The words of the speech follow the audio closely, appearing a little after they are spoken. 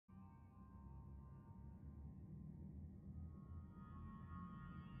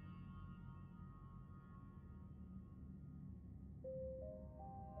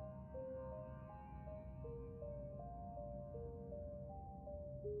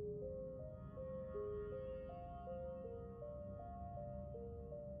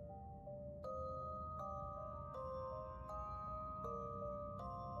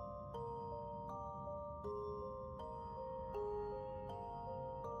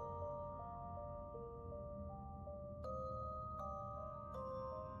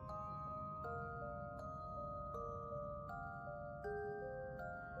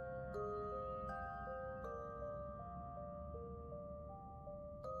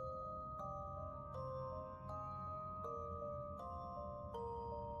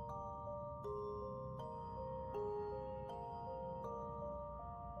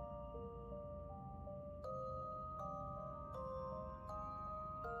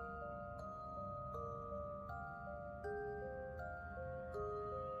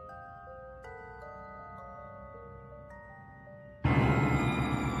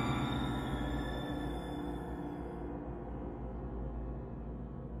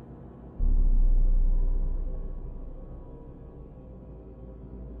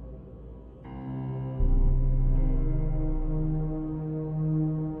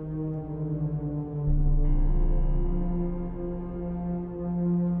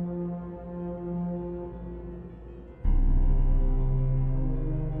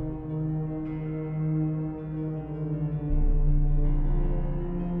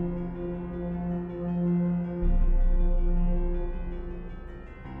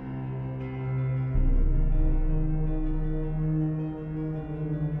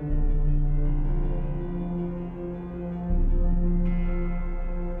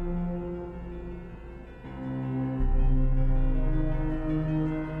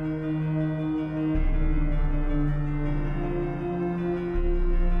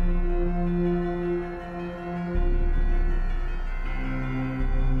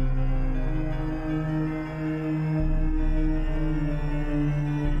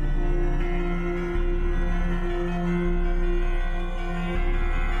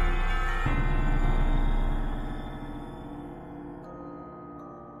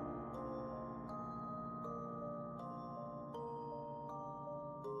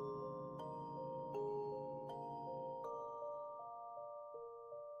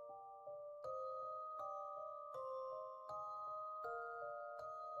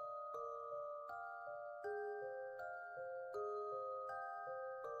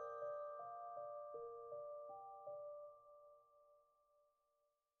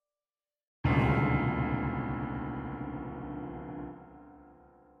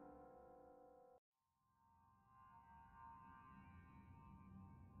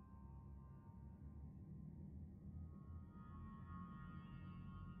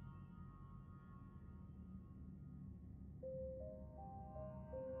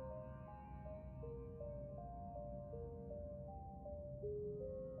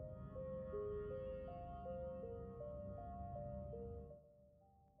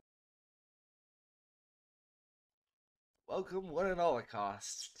welcome, one and all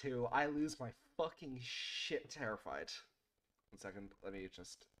cost, to I Lose My Fucking Shit Terrified. 1 second, let me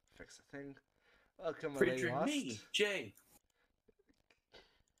just fix the thing. Welcome, Featuring Lost. me, Jay.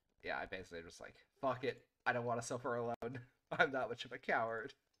 Yeah, I basically just like, fuck it, I don't want to suffer alone. I'm that much of a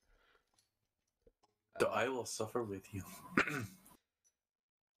coward. So I will suffer with you.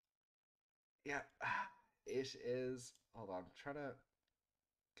 Yeah, it is. Hold on, I'm trying to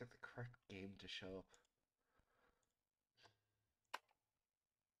get the correct game to show up.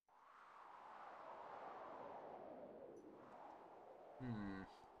 Hmm.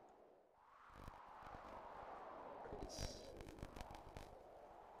 It's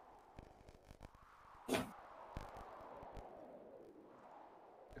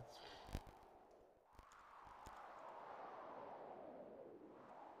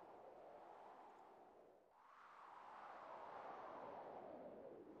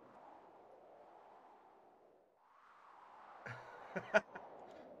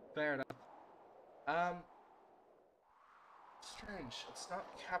fair enough. Strange. It's not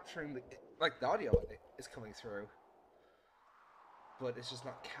capturing the the audio is coming through, but it's just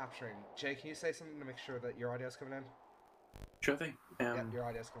not capturing. Jay, can you say something to make sure that your audio's coming in? Sure thing. Yeah, your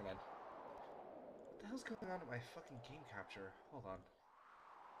audio's coming in. What the hell's going on with my fucking game capture? Hold on.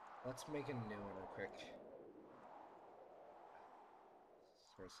 Let's make a new one real quick.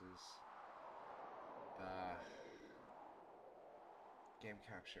 Sources. Game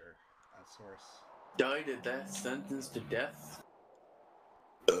capture. At source. Died a death, sentenced to death.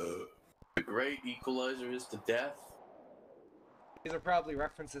 The great equalizer is to death. These are probably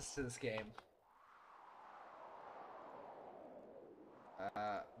references to this game.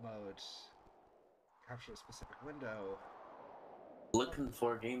 Mode. Capture a specific window. Looking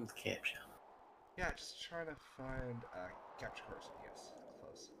for game capture. Yeah, just trying to find capture course. Yes,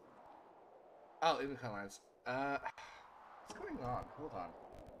 close. Oh, Unicon lines. What's going on? Hold on.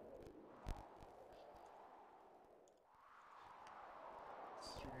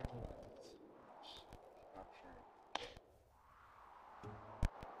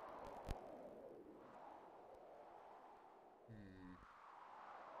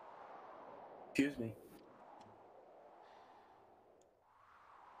 Excuse me.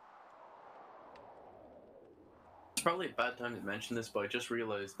 It's probably a bad time to mention this, but I just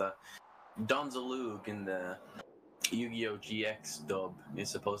realized that Donzalug in the Yu-Gi-Oh! GX dub is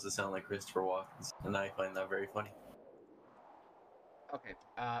supposed to sound like Christopher Watkins, and I find that very funny. Okay,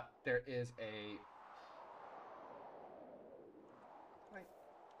 there is a... Like...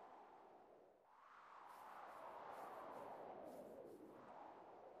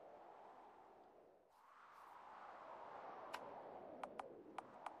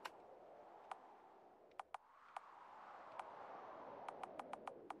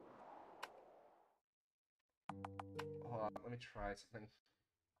 Hold on, let me try something.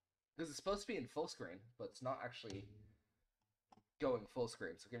 This is supposed to be in full screen, but it's not actually going full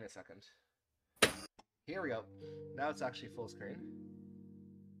screen, so give me a second. Here we go. Now it's actually full screen.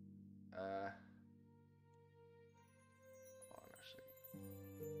 Hold on, actually.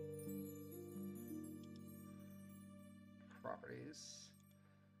 Properties.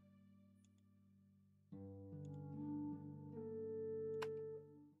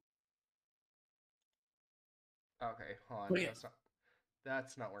 Okay, hold on. Oh, yeah.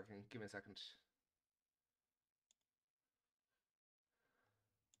 That's not working. Give me a second.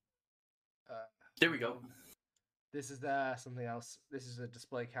 There we go. This is something else. This is a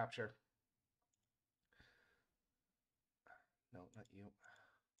display capture. No, not you.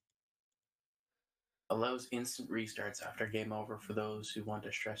 Allows instant restarts after game over for those who want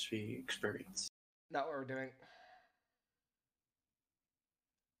a stress-free experience. Not what we're doing.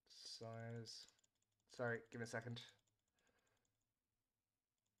 Size. Sorry, give me a second.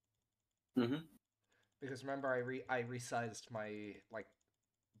 Mm-hmm. Because remember, I resized my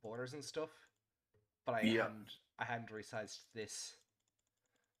borders and stuff, but I hadn't resized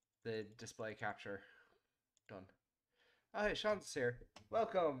the display capture. Done. Oh, hey, Sean's here.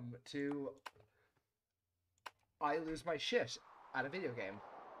 Welcome to I Lose My Shit at a video game.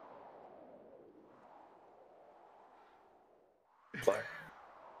 Fire.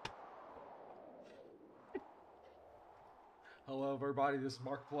 Hello, everybody. This is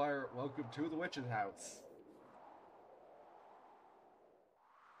Markiplier. Welcome to the Witch's House.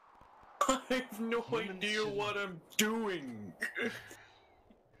 I have no idea what I'm doing.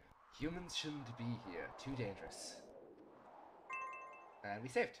 Humans shouldn't be here. Too dangerous. And we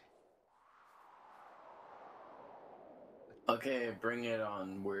saved. Okay, bring it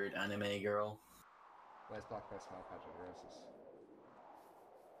on, weird anime girl. Where's Black Bear Smile Patch of Roses?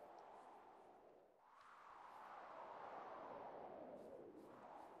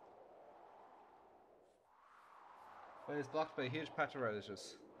 But it's blocked by a huge patch of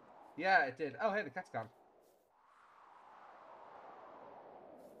roses. Yeah, it did. Oh, hey, the cat's gone.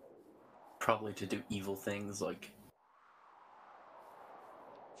 Probably to do evil things like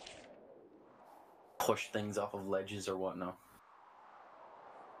push things off of ledges or whatnot.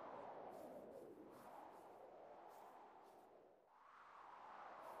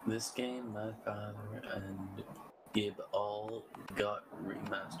 This game, my father and Gib all got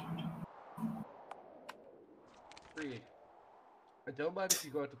remastered. Agreed. I don't mind if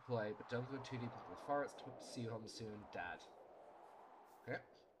you go out to play, but don't go too deep into the forest. Hope to see you home soon, Dad. Okay.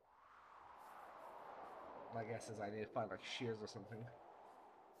 My guess is I need to find like shears or something.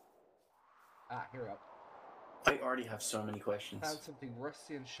 Ah, here we go. I already have so many questions. Found something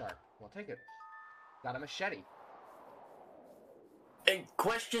rusty and sharp. Well, take it. Got a machete. Hey,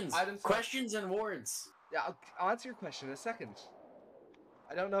 questions! Items Questions and words! Yeah, I'll answer your question in a second.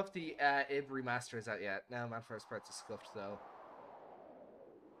 I don't know if the Ib remaster is out yet. No, Mad First Parts is scuffed though.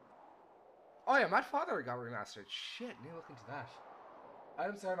 Oh yeah, Mad Father got remastered. Shit, need to look into that.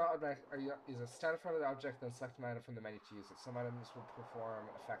 Items are not object. Stand in front of the object, then select an item from the menu to use it. Some items will perform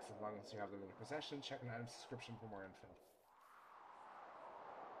effects as long as you have them in your possession. Check an item's description for more info.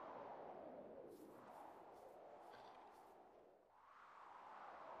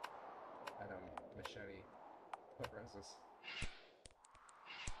 Item, machete, put roses.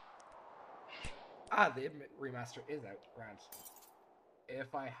 Ah, the remaster is out. Grand.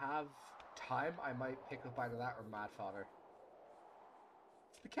 If I have time, I might pick up either that or Mad Father.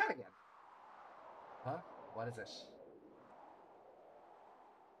 It's the cat again. Huh? What is it?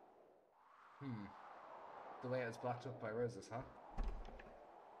 The way it was blocked up by roses, huh?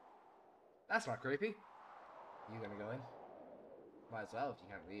 That's not creepy. You gonna go in? Might as well if you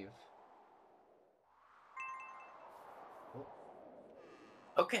can't leave. Oh.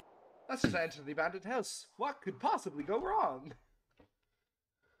 Okay. Let's just enter the abandoned house. What could possibly go wrong?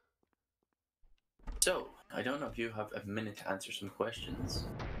 So, I don't know if you have a minute to answer some questions.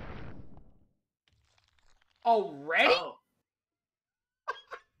 Already? Oh.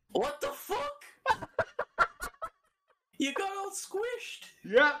 What the fuck? You got all squished!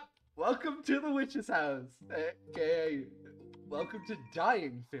 Yep. Welcome to the witch's house. AKA, welcome to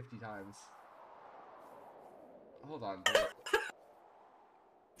dying 50 times. Hold on.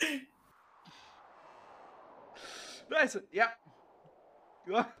 Nice. Yep.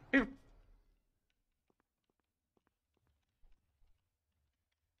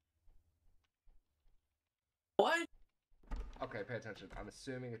 What? Okay, pay attention. I'm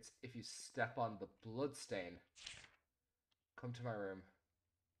assuming it's if you step on the blood stain. Come to my room.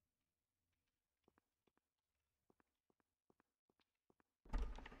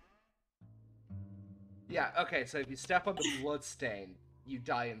 Yeah, okay, so if you step on the blood stain, you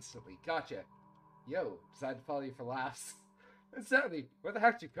die instantly. Gotcha. Yo, decided to follow you for laughs. Instantly, where the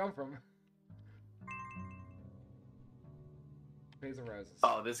heck did you come from? Vase of roses.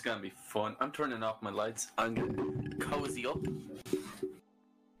 Oh, this is gonna be fun. I'm turning off my lights. I'm gonna cozy up.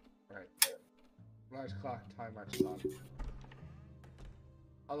 Right. Large clock, time marches on.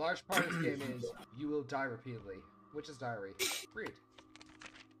 A large part of this game is you will die repeatedly. Witch's Diary. Read.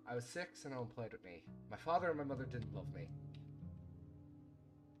 I was 6 and no one played with me. My father and my mother didn't love me.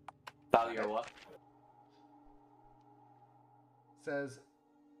 Value or what? Says,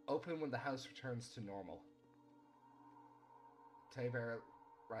 open when the house returns to normal. Teddy bear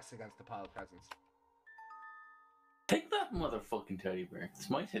rests against the pile of presents. Take that motherfucking teddy bear. It's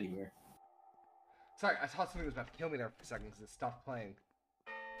my teddy bear. Sorry, I thought something was about to kill me there for a second because it stopped playing.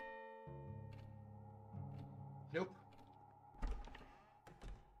 Nope.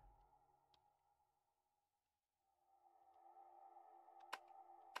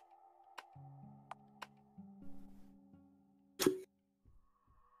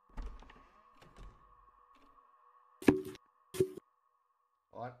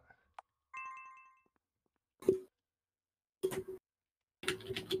 What?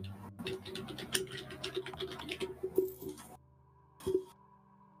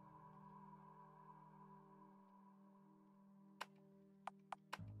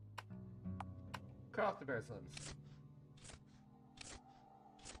 Cut off the bear's limbs.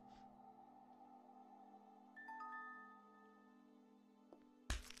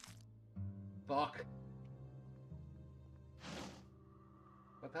 Fuck.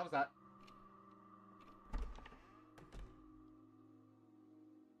 What the hell was that?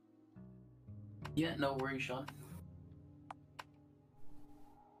 Yeah, no worries, Sean.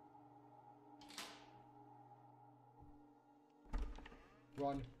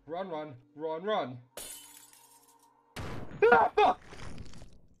 Run, run, run, run, run. Ah, fuck!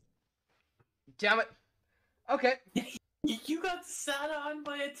 Damn it. Okay. You got sat on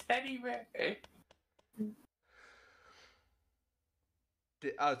by a teddy bear.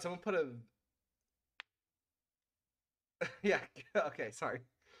 Did, someone put a... Yeah, okay, sorry.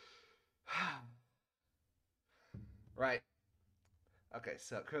 Right. Okay,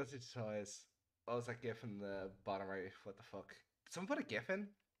 so Crazy Toys. What was that gif in the bottom right? What the fuck? Did someone put a gif in?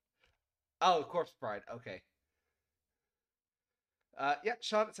 Oh, Corpse Bride. Okay. Yeah,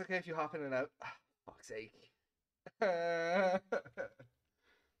 Sean, it's okay if you hop in and out. Fuck's sake.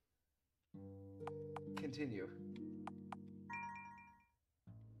 Continue.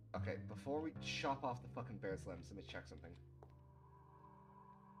 Okay, before we chop off the fucking bear's limbs, let me check something.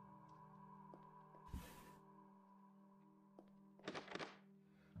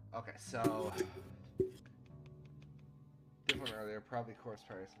 Okay, so... different earlier, probably Corpse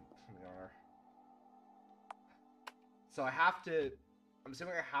Bride from the owner. So I have to... I'm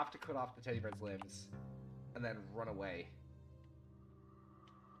assuming I have to cut off the teddy bear's limbs and then run away.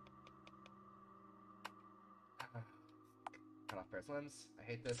 Cut off bear's limbs. I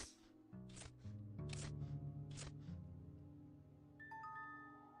hate this.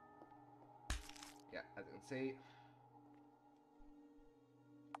 Yeah, as you can see.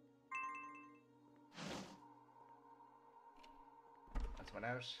 That's one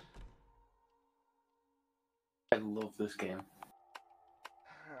out. I love this game.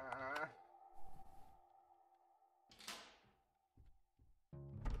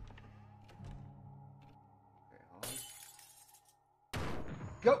 Okay, hold on.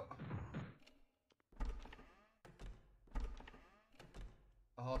 Go!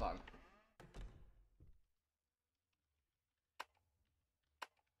 Oh, hold on.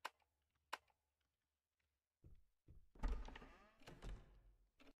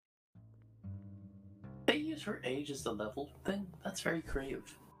 They use her age as the level thing? That's very creative.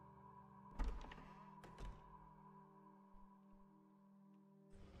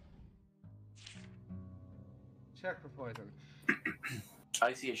 Check for poison.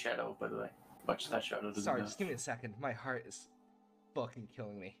 I see a shadow, by the way. Watch that shadow. Doesn't Sorry, go. just give me a second. My heart is fucking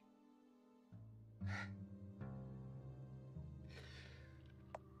killing me.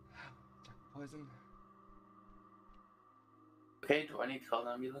 Check for poison. Okay, do I need to call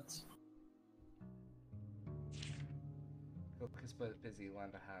an ambulance? Focus but busy,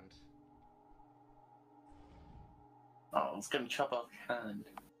 lend a hand. Oh, it's gonna chop off your hand.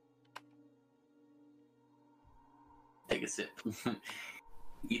 Take a sip.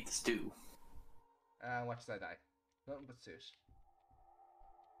 Eat the stew. Watch that die. Nothing but suit.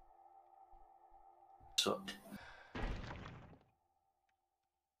 Sucked.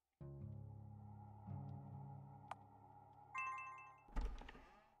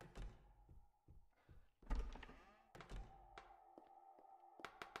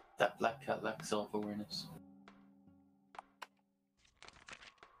 That black cat lacks self-awareness.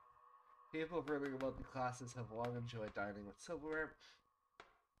 People of earlier wealthy classes have long enjoyed dining with silverware.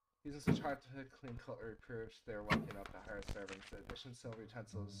 Using such hard to clean cutlery proves they are wealthy enough to hire servants. In addition, silver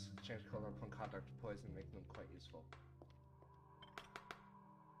utensils change color upon contact with poison, making them quite useful.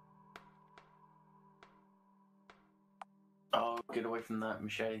 Oh, get away from that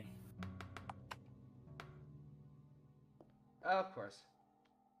machete. Oh, of course.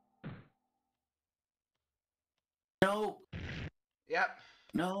 No! Yep.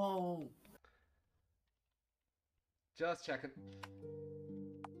 No! Just checking.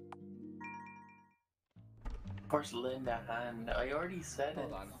 Porcelain hand. I already said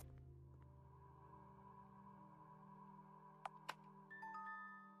Hold it. on.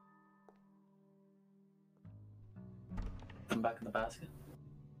 Come back in the basket.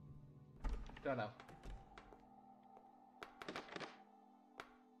 Don't know.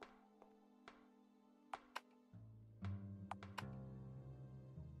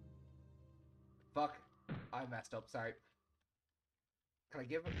 Fuck. I messed up, sorry. Can I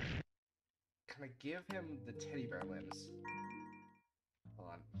give him the teddy bear limbs? Hold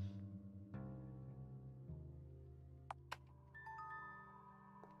on.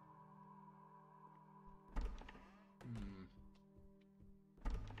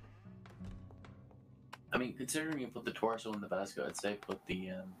 I mean, considering you put the torso in the basket, I'd say put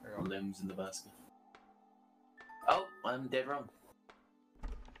the limbs in the basket. Oh, I'm dead wrong.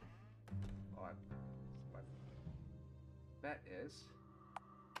 Hold on. My bet is...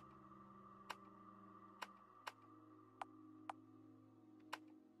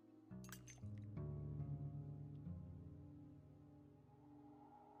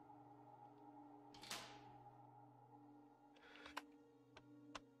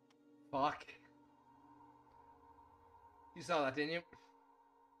 Fuck. You saw that, didn't you?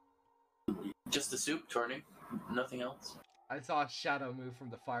 Just the soup turning. nothing else? I saw a shadow move from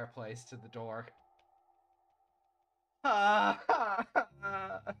the fireplace to the door.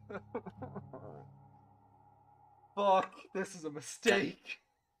 Fuck, this is a mistake.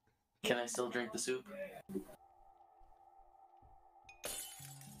 Can I still drink the soup?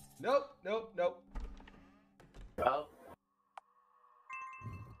 Nope, nope, nope. Oh.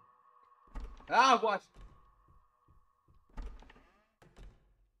 Ah, what?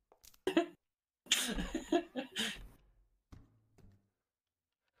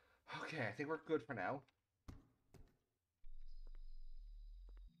 Okay, I think we're good for now.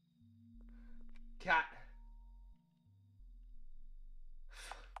 Cat.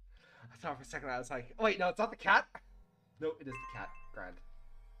 I thought for a second I was like, wait, no, it's not the cat. No, it is the cat. Grand.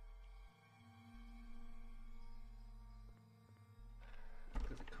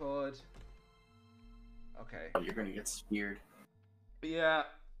 Because it could. Okay. Oh, you're gonna get speared. Yeah.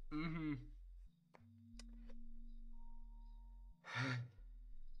 Mm-hmm.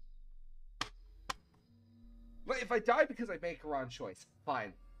 But if I die because I make a wrong choice,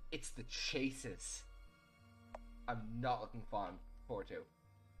 fine. It's the chases I'm not looking forward to.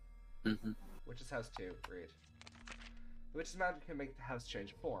 Mm-hmm. Witch's House 2, read. The Witch's magic can make the house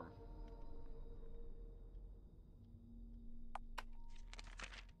change form.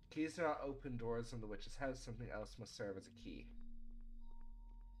 Keys do not open doors in the witch's house. Something else must serve as a key.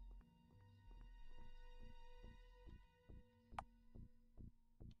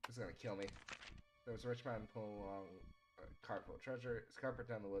 This is gonna kill me. There was a rich man pulling along a cart full of treasure. His cart broke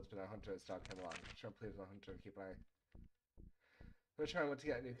down the woods, but a hunter and his dog came along. Sharp pleased the hunter to keep an eye. The rich man went to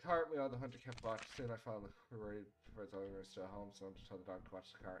get a new cart. Meanwhile, the hunter kept watch. Soon I found the worried for his owners to home, so I told the dog to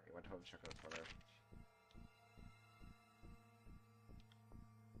watch the cart. He went home to check on his mother.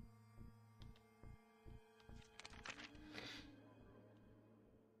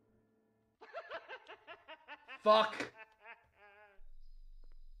 Fuck!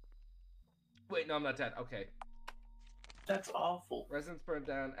 Wait, no, I'm not dead. Okay. That's awful. Residence burned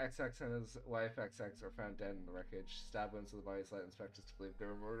down. XX and his wife XX are found dead in the wreckage. Stab wounds to the bodies led inspectors to believe they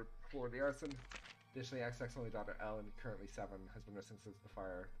were murdered before the arson. Additionally, XX's only daughter Ellen, currently 7, has been missing since the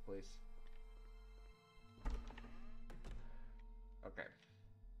fire. Police. Okay.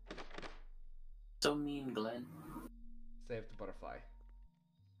 So mean, Glenn. Save the butterfly.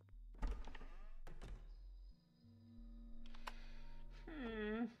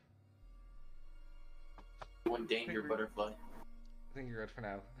 One danger butterfly. I think you're good for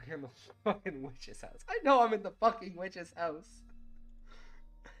now. You're in the fucking witch's house. I know I'm in the fucking witch's house.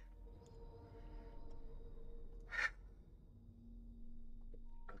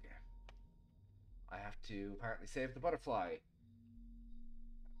 Okay. I have to apparently save the butterfly.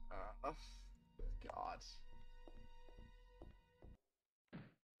 God.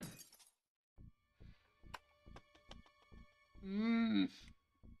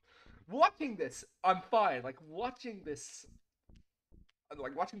 Watching this, I'm fine. Like, watching this...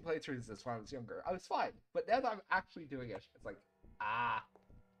 Like, watching playthroughs this when I was younger, I was fine. But now that I'm actually doing it, it's like, ah.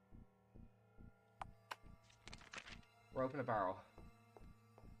 We're open a barrel.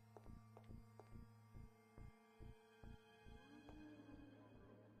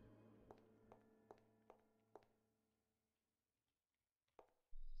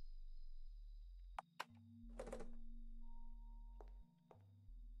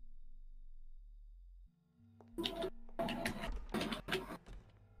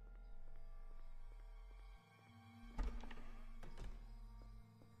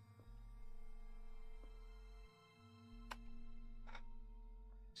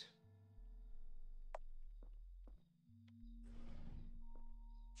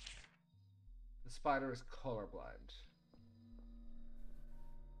 The spider is colorblind.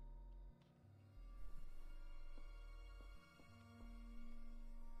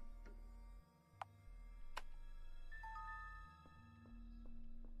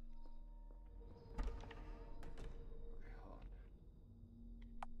 Okay, hold on.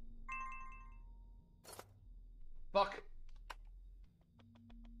 Fuck!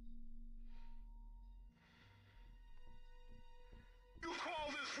 You call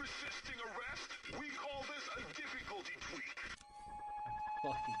this resisting arrest? We call this a difficulty tweak.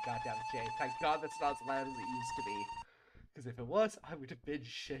 Fucking goddamn Jay. Thank God that's not as loud as it used to be. Because if it was, I would have been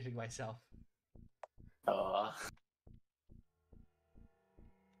shitting myself.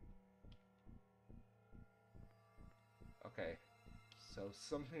 Okay. So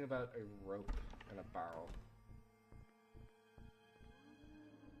something about a rope and a barrel.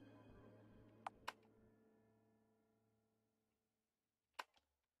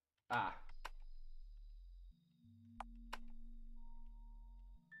 Ah.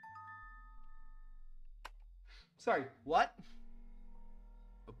 Sorry, what?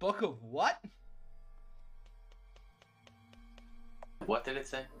 A book of what? What did it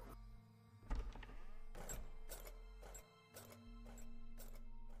say?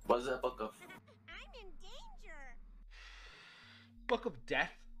 What is that book of? I'm in danger. Book of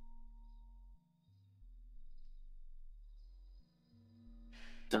Death?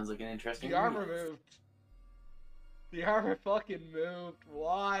 Sounds like an interesting The armor moved. The armor fucking moved.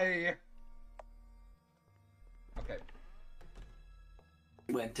 Why? Okay.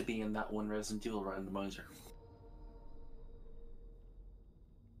 Went to be in that one Resident Evil randomizer.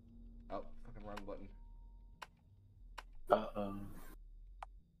 Oh, fucking wrong button. Uh-oh.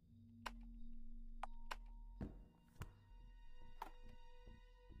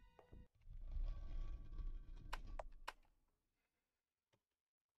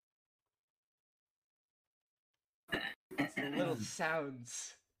 It's the little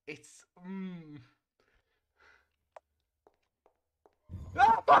sounds. It's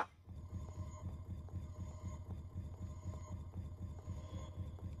Ah, fuck!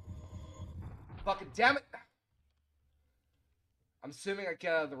 Fucking damn it! I'm assuming I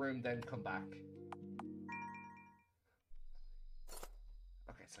get out of the room, then come back.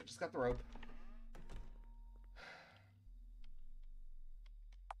 Okay, so I just got the rope.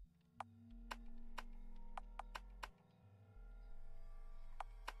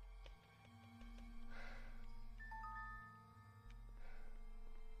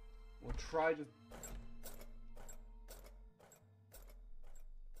 We'll try to...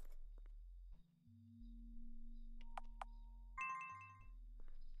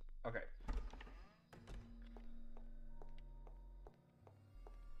 Okay.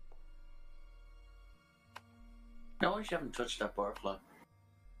 No, you haven't touched that barfly.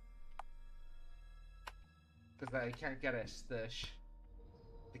 Because I can't get it.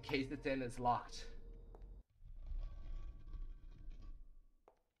 The case it's in is locked.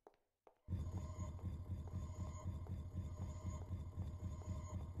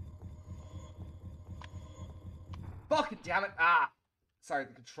 Fucking damn it! Ah! Sorry,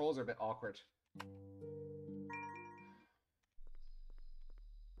 the controls are a bit awkward.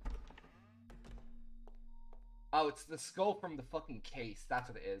 Oh, it's the skull from the fucking case. That's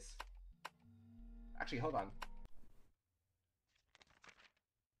what it is. Actually, hold on.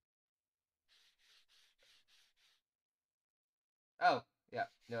 Oh, yeah,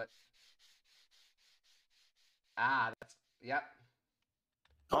 knew it. Ah, that's... Yep.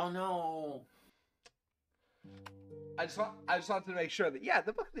 Oh no! I just wanted to make sure that, yeah,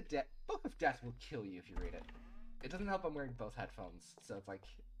 the Book of Death will kill you if you read it. It doesn't help I'm wearing both headphones, so it's like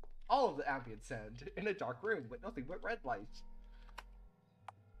all of the ambient sound in a dark room with nothing but red light.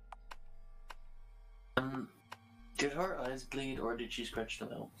 Did her eyes bleed or did she scratch them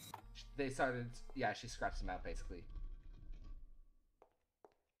out? They started, yeah, she scratched them out basically.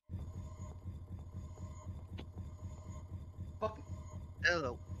 Fuck.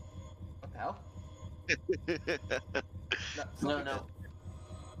 Hello. What the hell? No.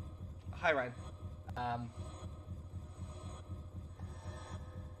 Hi, Ryan.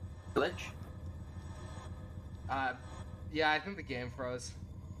 Glitch? Yeah, I think the game froze.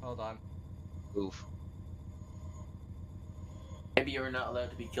 Hold on. Oof. Maybe you're not allowed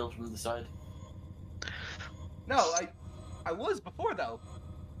to be killed from the side. No, I was before though.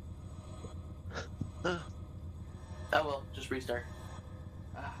 Oh well, just restart.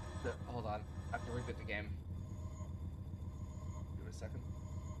 Hold on. I have to reboot the game. Give it a second.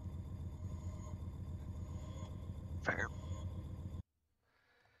 Fair.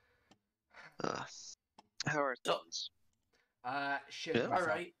 How are things? Shit. Yeah.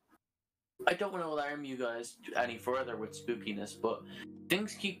 Alright. I don't want to alarm you guys any further with spookiness, but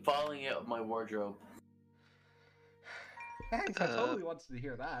things keep falling out of my wardrobe. Thanks, I totally wanted to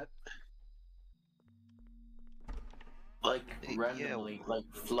hear that. Like, Yeah. randomly, like,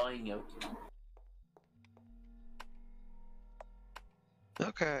 flying out.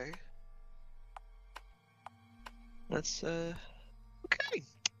 Okay. That's okay.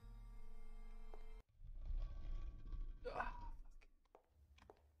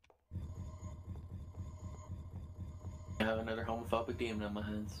 I have another homophobic demon on my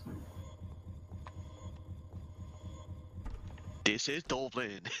hands. This is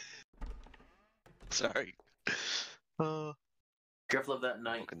Dublin. Sorry. Careful of that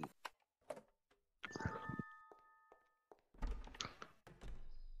knight. Fucking...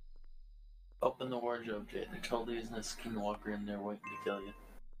 Open the wardrobe, Jade. There totally isn't a skinwalker in there waiting to kill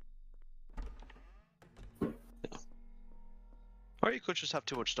you. Or you could just have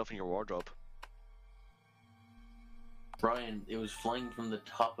too much stuff in your wardrobe. Brian, it was flying from the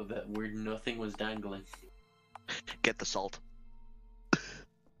top of it where nothing was dangling. Get the salt.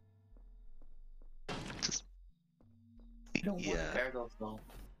 Just... Yeah. Paradox though.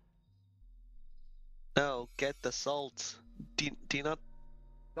 No, get the salt. Do you not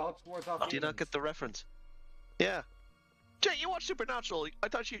Salt's worth off. do you not get the reference? Yeah. Jay, you watch Supernatural. I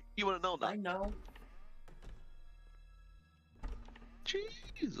thought you would have known I that. know.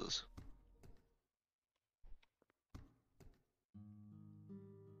 Jesus.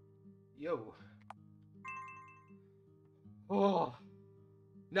 Yo. Oh.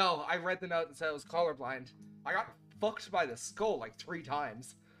 No, I read the note and said I was colorblind. I got fucked by the skull like 3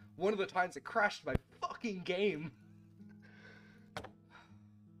 times. One of the times it crashed my fucking game.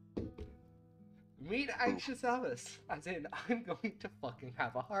 Meet Anxious Alice. As in, I'm going to fucking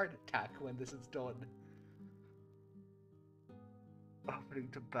have a heart attack when this is done. Opening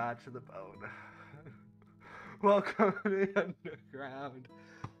to Bad to the Bone. Welcome to the underground.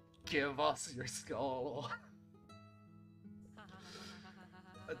 Give us your skull.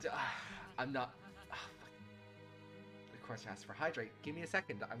 I'm not... Of course, ask for hydrate. Give me a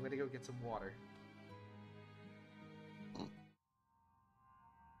second. I'm gonna go get some water.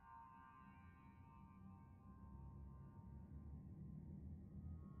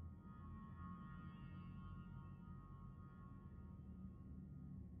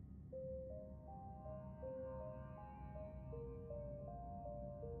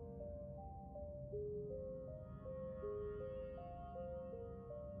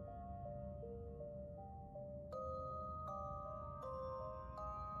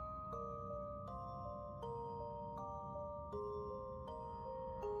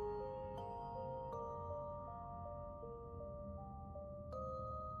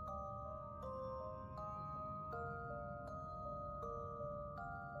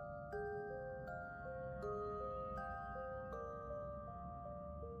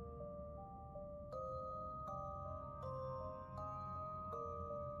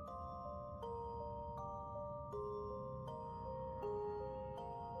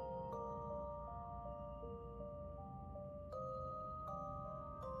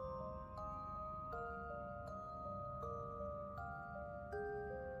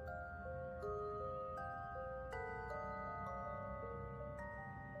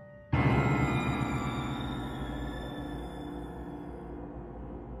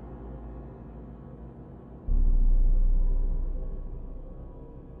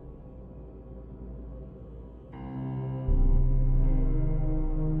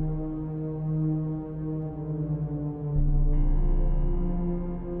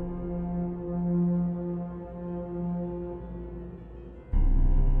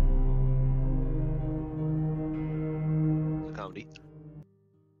 Comedy.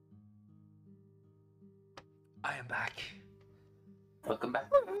 I am back. Welcome back.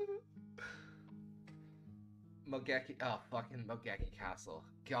 Mogeki. Oh, fucking Mogeki Castle.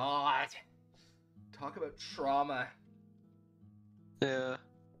 God. Talk about trauma. Yeah.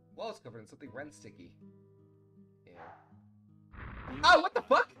 Walls covered in something Ren sticky. Yeah. Oh, what the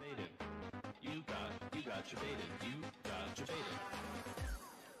fuck? You got jebaited. You got jebaited.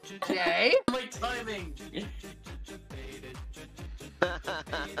 Jay? My timing!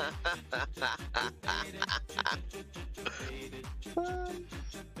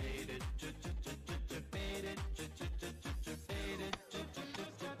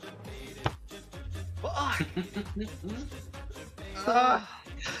 Fuck.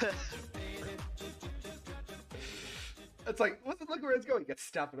 It's like, look where it's going. Get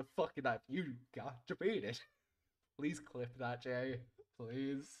stabbed with a fucking knife. You got debated. Please clip that, Jay.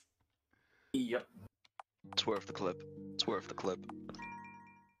 Please. Yep. It's worth the clip. It's worth the clip.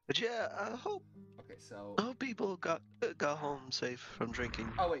 But yeah, I hope Okay, so. people got home safe from drinking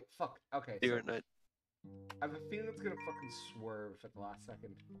Oh wait, fuck. Okay, so here at night. I have a feeling it's gonna fucking swerve at the last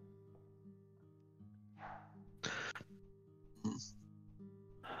second.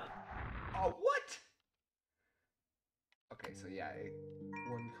 Oh, what? Okay, so yeah,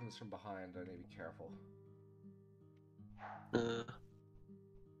 one comes from behind. I need to be careful.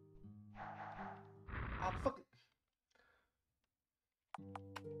 Oh, fuck it.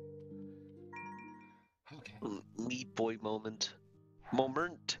 Okay. Meat boy moment.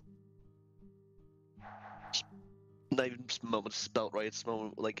 Moment. Not even moment spelt right. It's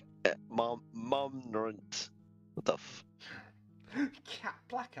moment like momnurant. What the f? Cat,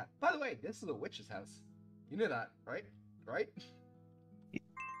 black cat. By the way, this is a witch's house. You knew that, right? Right?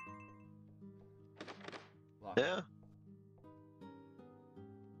 Lock. Yeah.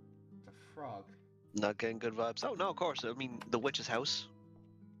 It's a frog. Not getting good vibes. Oh no, of course. I mean, the witch's house.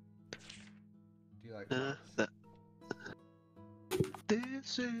 Do you like Uh, frogs?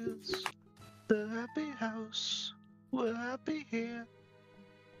 This is The happy house. We're happy here.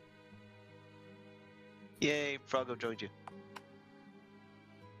 Yay, Froggo joined you.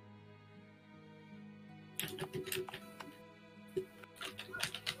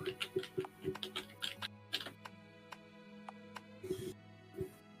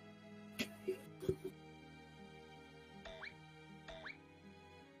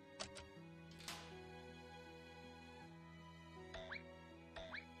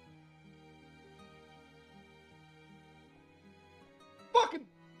 Fucking.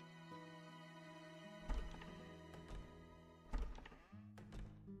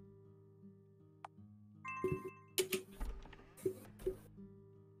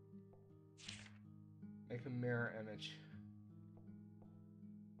 Make a mirror image.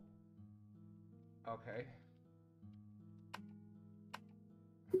 Okay.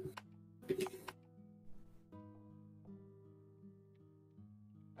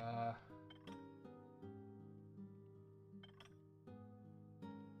 Uh.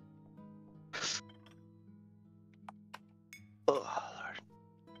 Oh, Lord.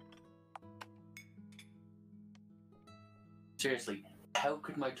 Seriously, how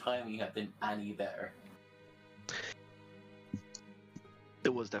could my timing have been any better?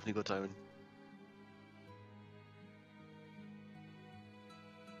 It was definitely good timing.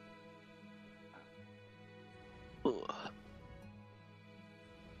 Ugh.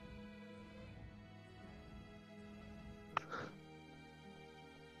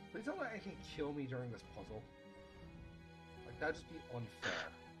 Please don't let anything kill me during this puzzle. Like, that'd just be unfair.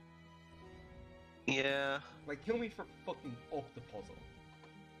 Yeah. Like, kill me for fucking up the puzzle.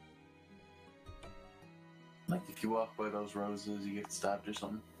 Like if you walk by those roses, you get stabbed or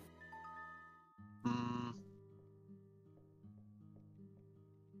something. Hmm.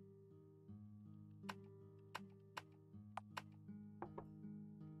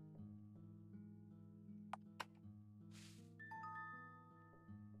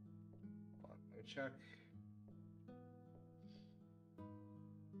 Hold on, let me check.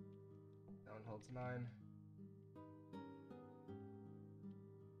 That one holds 9.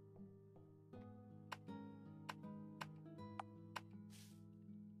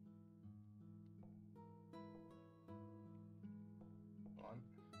 Hold on.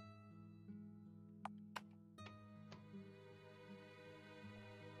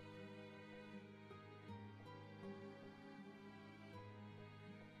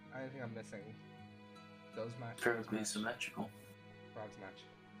 I think I'm missing. Those match. Perfectly symmetrical. Frogs match.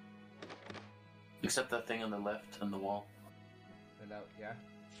 Except that thing on the left on the wall. And out, yeah.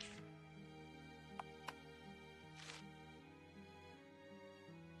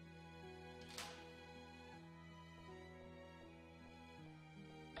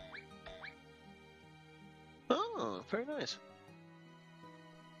 Oh, very nice.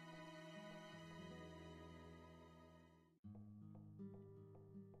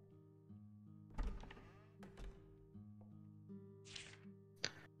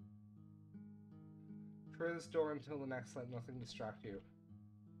 Try this door until the next, let nothing distract you.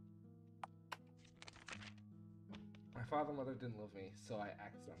 My father and mother didn't love me, so I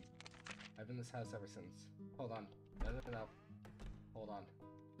axed them. I've been in this house ever since. Hold on. No. Hold on.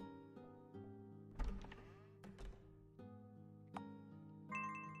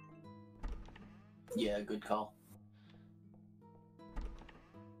 Yeah, good call.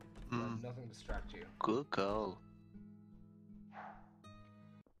 Let Hmm. nothing distract you. Good call.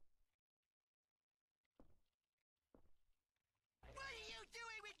 What are you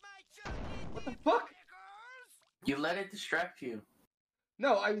doing with my chunky What the fuck? pickles? You let it distract you.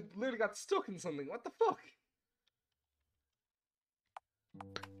 No, I literally got stuck in something. What the fuck?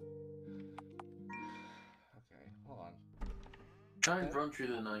 Okay, hold on. Try and run through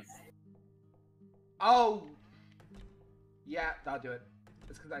the knife. Oh! Yeah, that'll do it.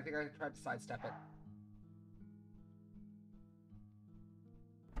 It's because I think I tried to sidestep it.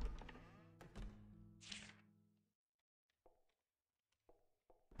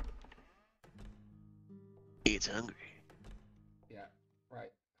 It's hungry. Yeah,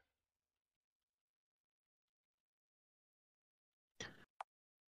 right.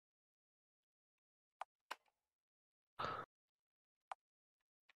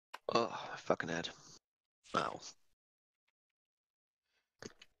 Oh, fucking head. Ow.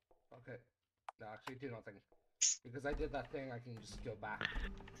 Okay. No, actually do nothing. Because I did that thing, I can just go back.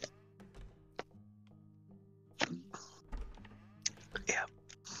 Yeah.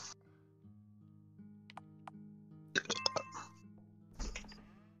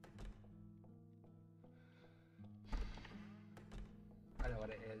 I know what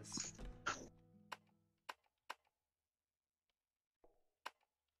it is.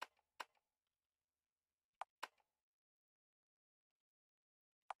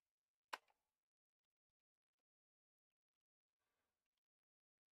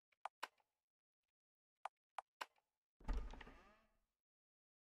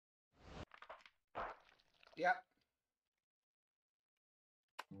 Yep.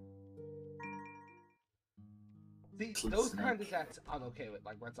 See, Some those snake. kinds of deaths I'm okay with.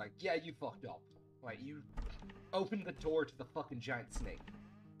 Like, where it's like, yeah, you fucked up. Like, you opened the door to the fucking giant snake.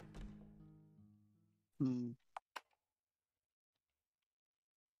 Hmm.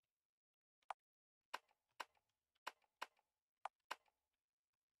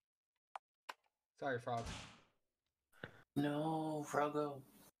 Sorry, Frog. No, Frogo.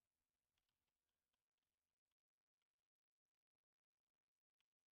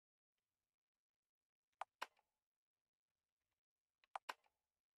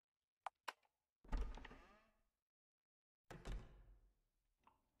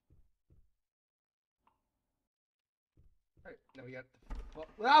 Alright, now we got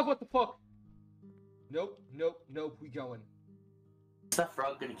the ah, what the fuck? Nope, nope, nope, we going. Is that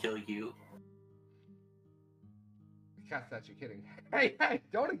frog gonna kill you? Cast that, you're kidding. Hey, hey,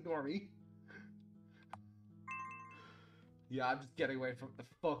 don't ignore me. Yeah, I'm just getting away from the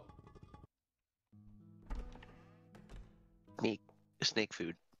fuck. Snake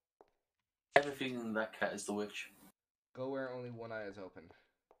food. I have a feeling that cat is the witch. Go where only one eye is open.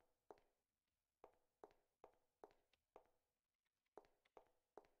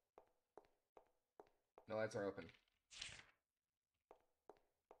 No eyes are open.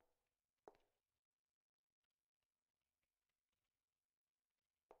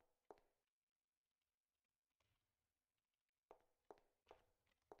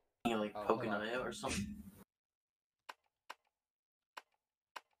 You know, like Oh, poke an hold on. eye out or something.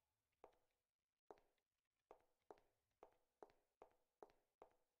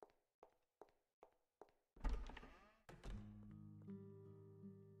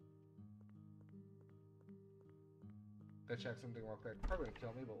 Go check something real quick. Probably gonna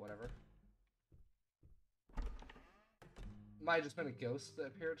kill me, but whatever. Might have just been a ghost that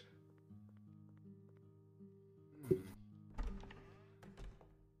appeared. Hmm.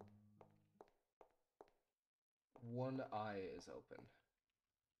 One eye is open.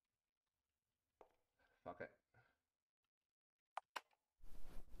 Fuck it.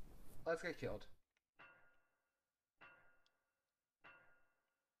 Let's get killed.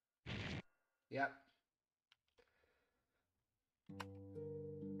 Yep.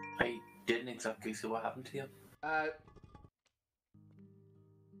 I didn't exactly see what happened to you.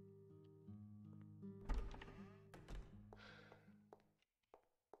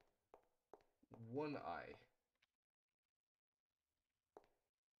 One eye.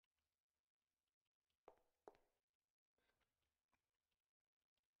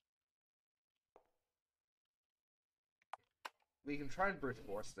 We can try and brute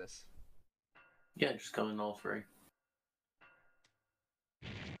force this. Yeah, just going all three.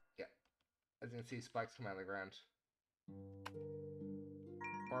 As you can see, spikes come out of the ground.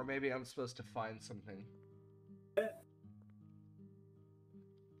 Or maybe I'm supposed to find something.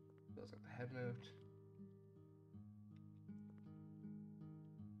 Feels like the head moved.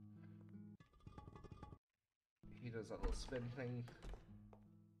 He does that little spin thing.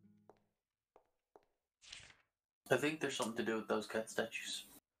 I think there's something to do with those cat statues.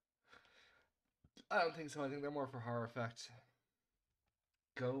 I don't think so. I think they're more for horror effect.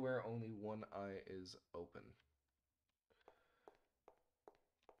 Go where only one eye is open.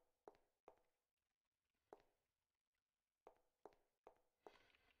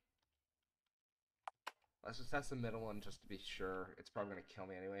 Let's just test the middle one just to be sure. It's probably going to kill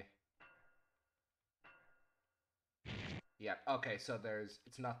me anyway. Yeah, okay, so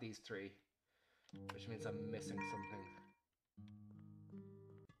it's not these three. Which means I'm missing something.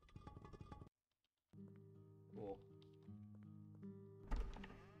 Cool.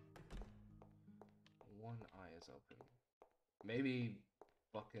 One eye is open. Maybe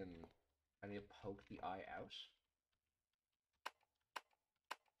fucking I need to poke the eye out.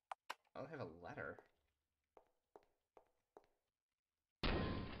 I don't have a letter.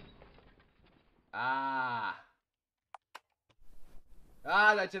 Ah!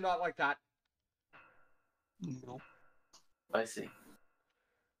 Ah, I did not like that. No. I see.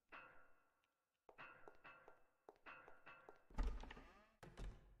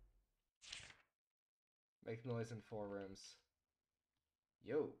 Make noise in 4 rooms.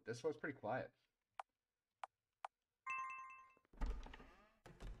 Yo, this one's pretty quiet.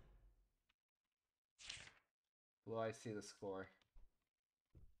 Will I see the score?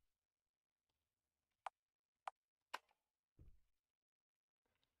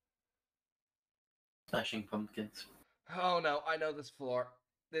 Smashing pumpkins. Oh no, I know this floor.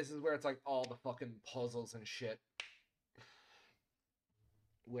 This is where it's like all the fucking puzzles and shit.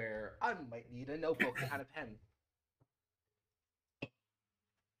 Where I might need a notebook and a pen.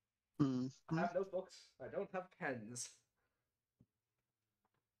 Mm. I have notebooks. I don't have pens.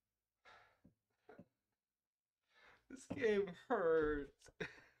 This game hurts.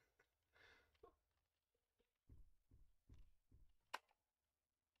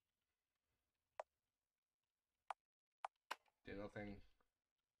 Do nothing.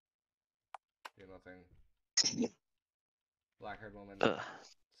 Do nothing. Black-haired woman.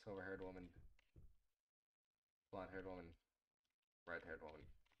 Silver-haired woman. Blonde-haired woman. Red-haired woman.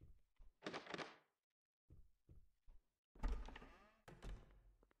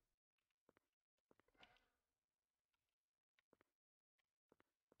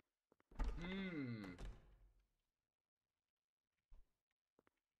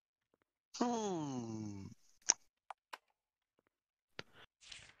 Hmm.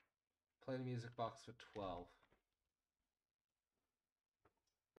 Play the music box with 12.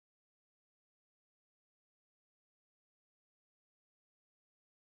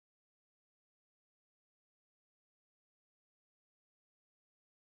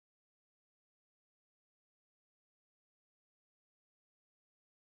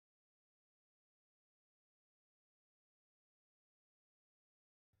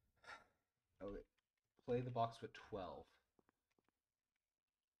 Okay. Play the box with 12.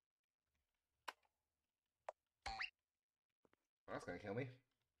 That's gonna kill me.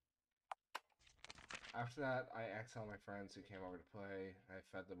 After that, I asked all my friends who came over to play. I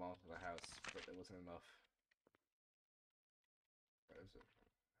fed them all to the house, but it wasn't enough. Where is it?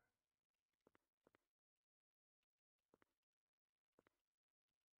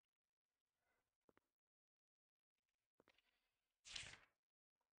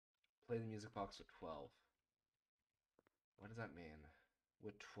 Play the music box with 12. What does that mean?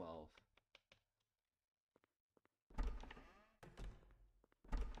 With 12.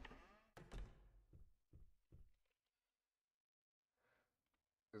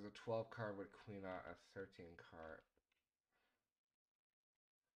 There's a 12 card with Queen out, a 13 card.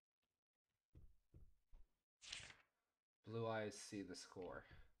 Blue Eyes see the score.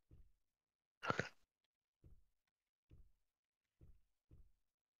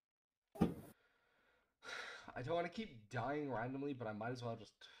 I don't want to keep dying randomly, but I might as well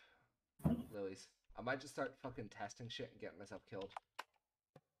just... Lilies. I might just start fucking testing shit and getting myself killed.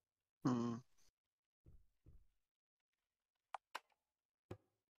 Hmm.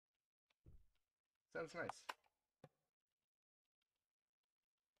 Sounds nice.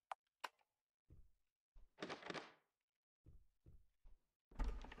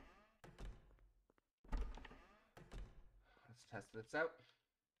 Let's test this out.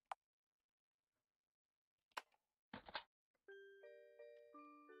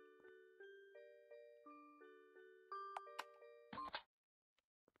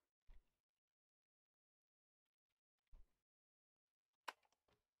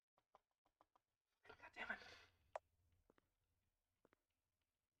 God damn it.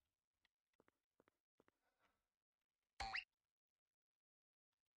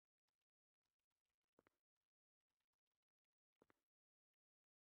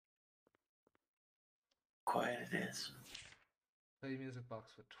 Quiet it is. Play music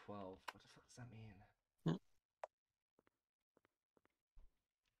box with 12. What the fuck does that mean?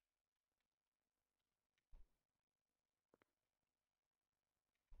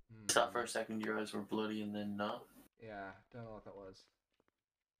 So for a second your eyes were bloody and then not. Yeah, don't know what that was.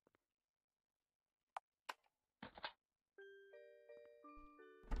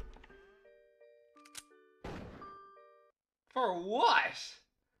 For what?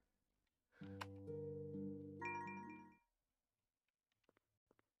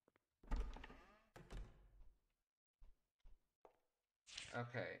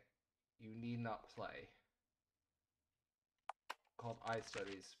 Okay. You need not play. Called eye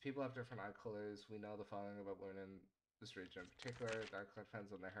studies. People have different eye colors. We know the following about women in this region in particular. That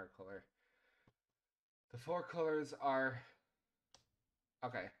depends on their hair color. The 4 colors are...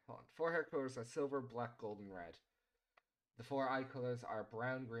 Okay, hold on. 4 hair colors are silver, black, gold, and red. The 4 eye colors are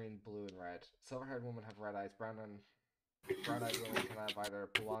brown, green, blue, and red. Silver-haired women have red eyes. Brown-eyed women can have either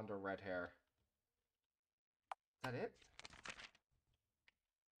blonde or red hair. Is that it?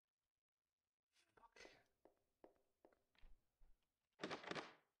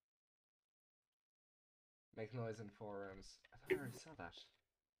 Make noise in forums. I thought I already saw that.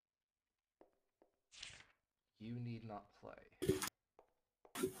 You need not play.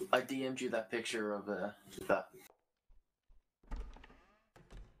 I DM'd you that picture of that.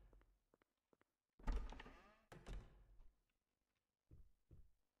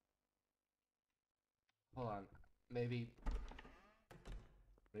 Hold on. Maybe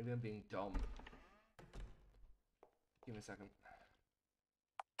I'm being dumb. Give me a second.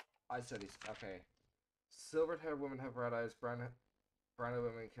 I studies. Okay. Silver-haired women have red eyes. Brown-haired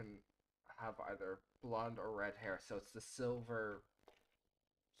women can have either blonde or red hair. So it's the silver,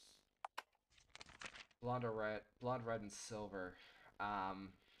 blonde or red, blonde, red, and silver.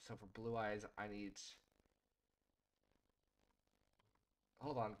 So for blue eyes, I need.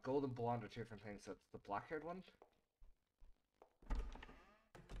 Hold on, gold and blonde are two different things. So it's the black-haired one.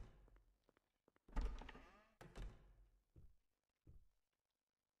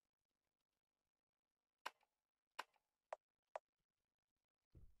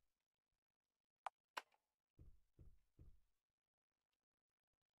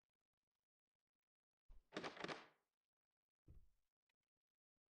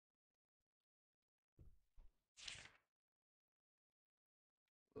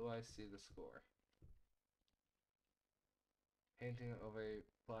 Blue eyes see the score. Painting of a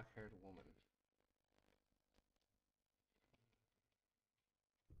black-haired woman.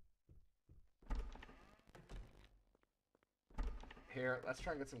 Here, let's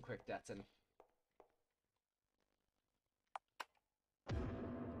try and get some quick deaths in.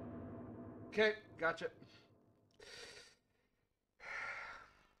 Okay, gotcha.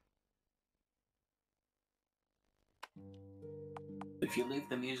 If you leave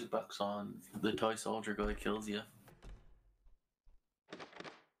the music box on, the toy soldier guy kills you.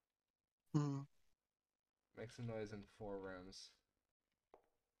 Hmm. Make some noise in 4 rooms.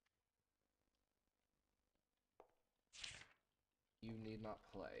 You need not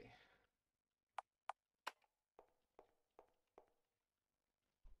play.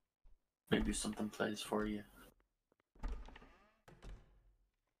 Maybe something plays for you.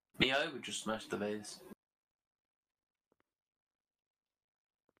 Me, I would just smash the vase.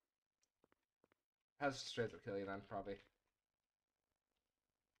 Has straight up kill you then, probably.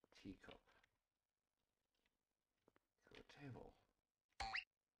 Teacup. Kill the table.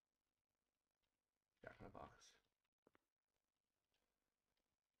 Jack in the box.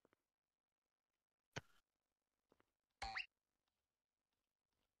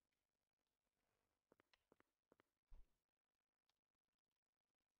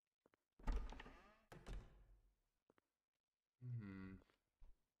 Hmm.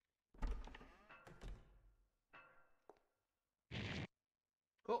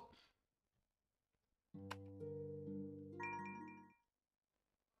 Cool.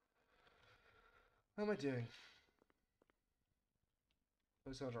 What am I doing?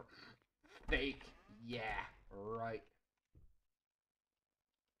 Soldier. Fake. Yeah. Right.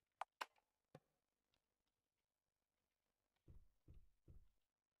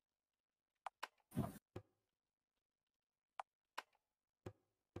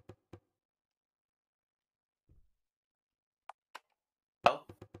 Oh,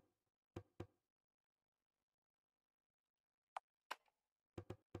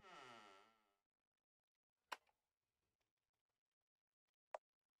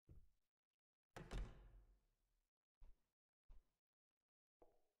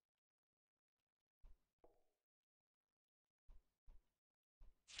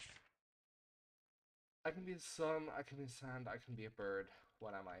 I can be the sun, I can be sand, I can be a bird.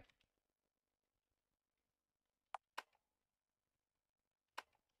 What am I?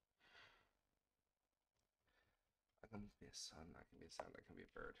 I can be a sun, I can be a sand, I can be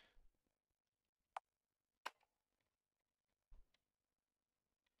a bird.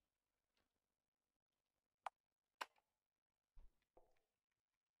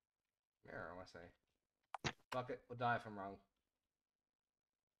 Mirror, I say. Fuck it, we'll die if I'm wrong.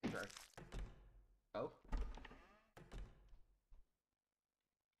 Sure. Oh?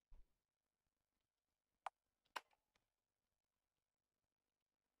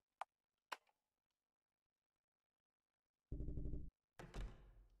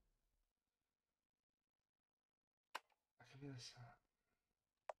 I can be the sun.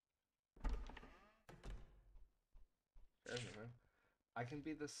 Fair enough. I can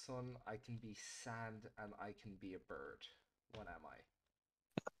be the sun, I can be sand, and I can be a bird. What am I?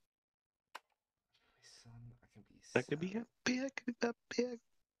 I can be sun, I can be I could be sand. happy, I could be happy.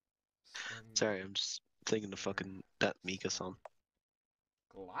 Sun, Sorry, I'm just thinking of fucking that Mika song.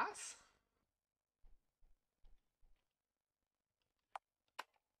 glass?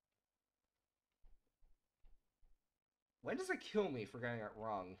 When does it kill me for getting it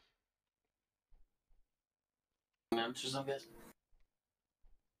wrong? answers, I guess.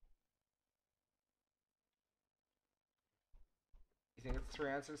 You think it's 3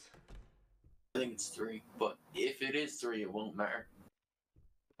 answers? I think it's 3, but if it is 3, it won't matter.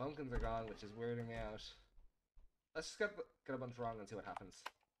 Pumpkins are gone, which is weirding me out. Let's just get a bunch wrong and see what happens.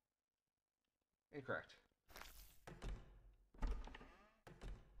 Incorrect.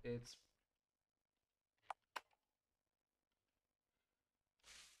 It's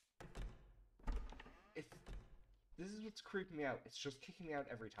it's this is what's creeping me out. It's just kicking me out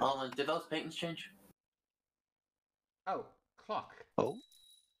every time. Hold on, did those paintings change? Oh, clock. Oh,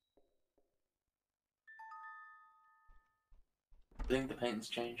 I think the paintings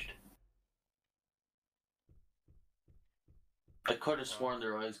changed. I could have sworn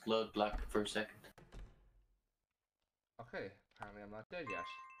their eyes glowed black for a second. Okay, apparently I'm not dead yet.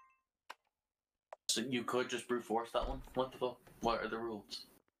 So you could just brute force that one? What the fuck? What are the rules?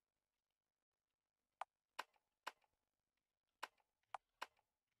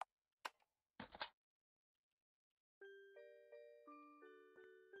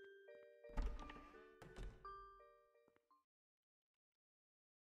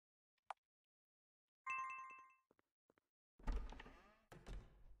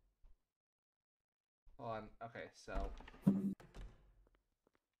 Hold on. Okay, so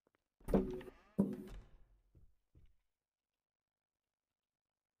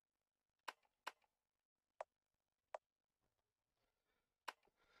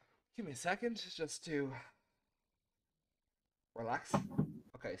give me a second just to relax.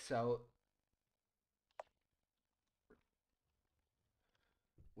 Okay, so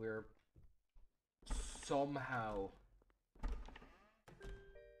we're somehow.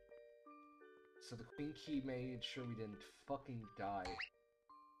 So the Queen Key made sure we didn't fucking die.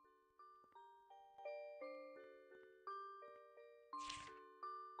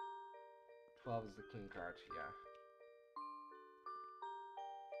 "12 is the King card, yeah.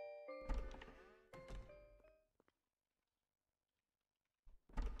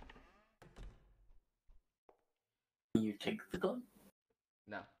 You take the gun?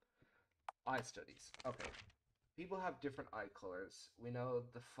 No. Eye studies. Okay. People have different eye colors. We know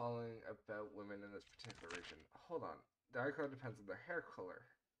the following about women in this particular region. Hold on. The eye color depends on their hair color.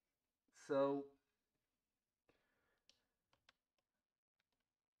 So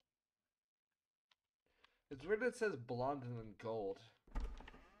it's weird that it says blonde and then gold.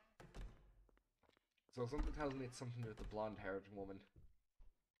 So something tells me it's something to do with the blonde-haired woman.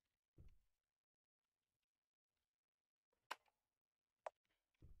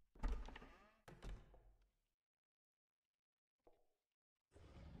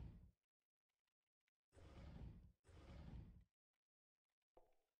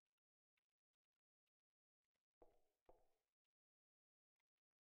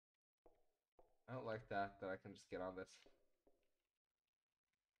 I don't like that I can just get on this.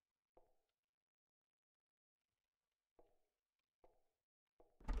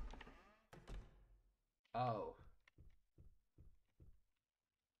 Oh.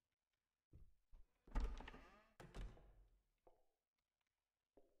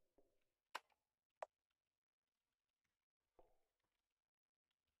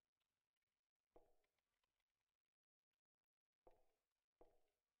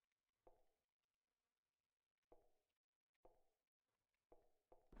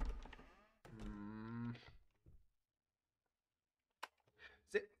 Hmm.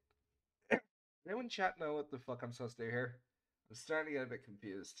 Does anyone in chat know what the fuck I'm supposed to do here? I'm starting to get a bit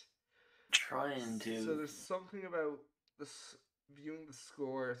confused. Trying to. So there's something about this viewing the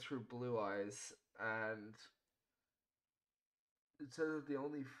score through blue eyes, and it says that the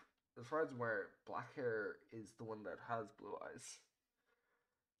only, as far as I'm aware, black hair is the one that has blue eyes.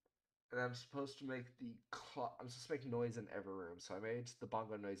 And I'm supposed to make the I'm supposed to make noise in every room. So I made the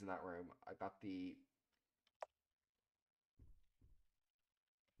bongo noise in that room. I got the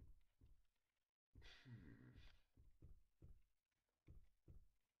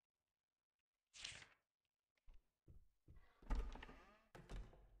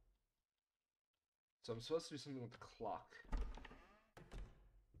So I'm supposed to do something with the clock.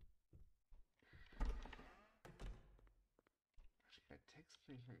 Actually, can I take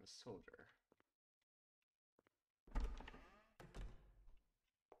something from the soldier?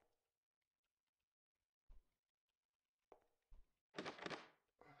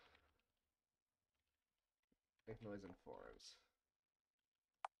 Make noise in fours.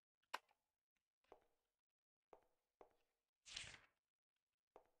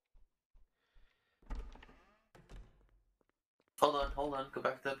 Hold on, go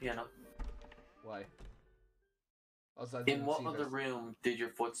back to the piano. Why? Also, I In didn't what see other this. room did your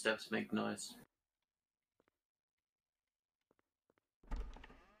footsteps make noise?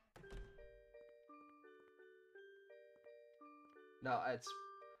 No, it's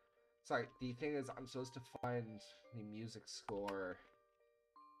sorry. The thing is, I'm supposed to find the music score.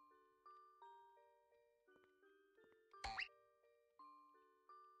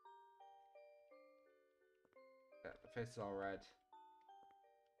 Yeah, the face is all red.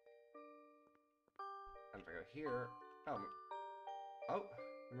 if I go here... Oh,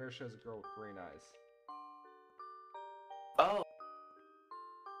 the mirror shows a girl with green eyes. Oh,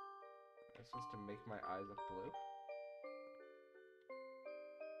 Am I supposed to make my eyes look blue?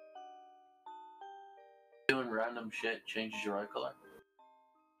 doing random shit changes your eye color.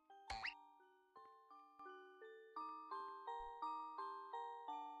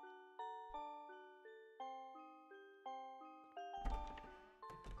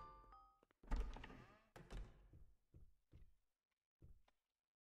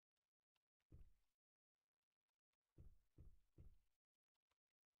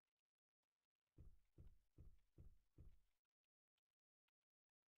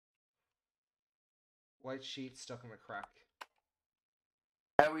 White sheet stuck in a crack.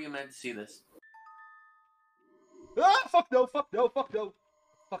 How were you meant to see this? Ah! Fuck no! Fuck no! Fuck no!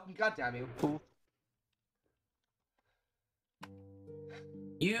 Fucking goddamn you! Fuck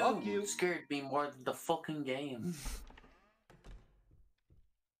you. You scared me more than the fucking game.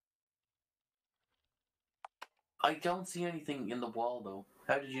 I don't see anything in the wall though.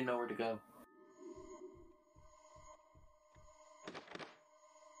 How did you know where to go?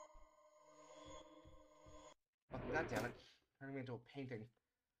 Fucking goddamn it! Turning me into a painting.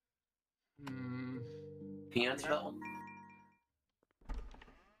 Hmm. Can you answer that one?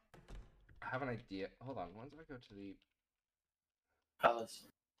 I have an idea. Hold on. Once I go to the... Alice.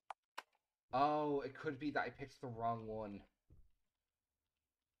 Oh, it could be that I picked the wrong one.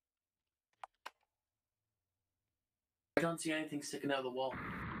 I don't see anything sticking out of the wall.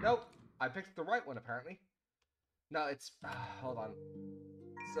 Nope, I picked the right one apparently. No, it's... hold on.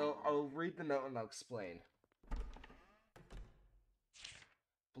 So, I'll read the note and I'll explain.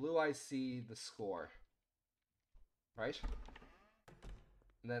 Blue eyes see the score. Right?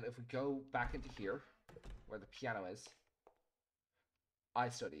 And then if we go back into here, where the piano is, eye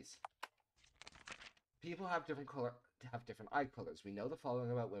studies. People have different eye colors. We know the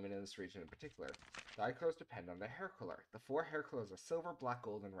following about women in this region in particular. The eye colors depend on their hair color. The 4 hair colors are silver, black,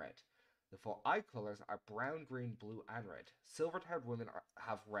 gold, and red. The 4 eye colors are brown, green, blue, and red. Silver-haired women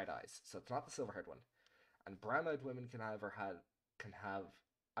have red eyes, so it's not the silver-haired one. And brown-eyed women can have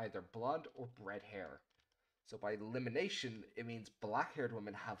either blonde or red hair. So by elimination, it means black-haired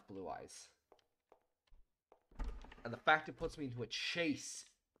women have blue eyes. And the fact it puts me into a chase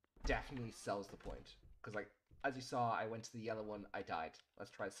definitely sells the point. Because, like, as you saw, I went to the yellow one, I died.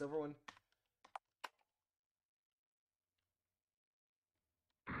 Let's try the silver one.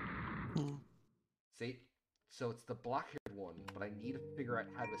 See? So it's the black-haired one, but I need to figure out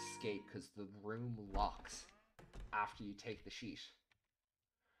how to escape because the room locks after you take the sheet.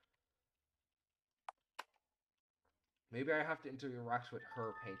 Maybe I have to interact with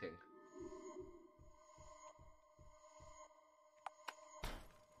her painting.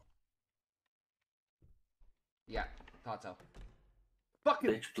 Yeah, thought so. Fucking...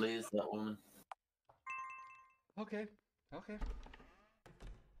 Bitch, please, that woman. Okay, okay.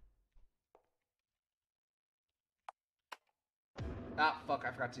 Ah, fuck,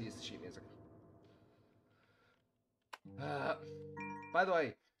 I forgot to use the sheet music. By the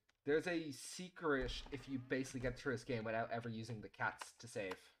way, there's a secret if you basically get through this game without ever using the cats to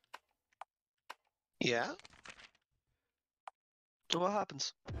save. Yeah? So what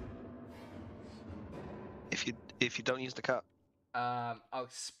happens? If you don't use the cat? I'll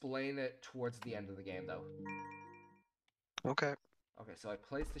explain it towards the end of the game, though. Okay. Okay, so I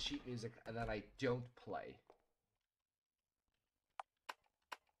place the sheet music, and then I don't play.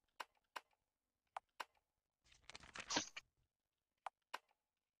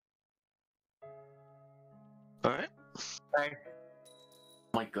 Alright. Hey.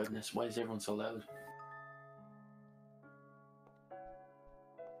 My goodness, why is everyone so loud?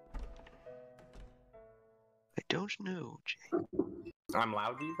 I don't know, Jay. I'm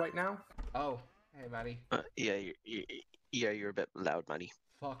loud to you right now? Oh, hey, Maddie. Yeah, you're a bit loud, Manny.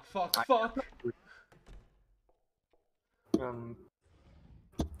 Fuck, fuck, fuck!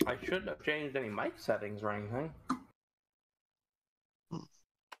 I shouldn't have changed any mic settings or anything.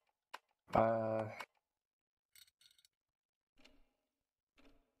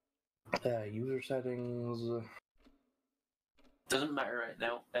 User settings. Doesn't matter right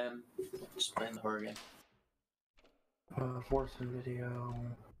now. Just playing the horror game. Force and video.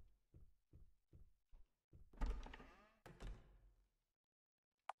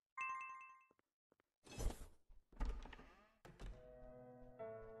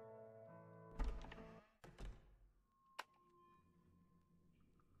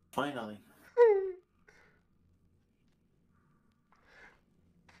 Finally.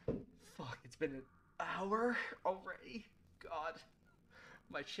 Fuck, it's been an hour already? God.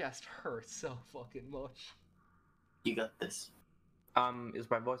 My chest hurts so fucking much. You got this. Is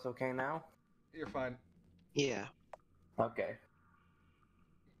my voice okay now? You're fine. Yeah. Okay.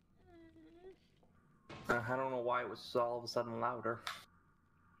 I don't know why it was all of a sudden louder.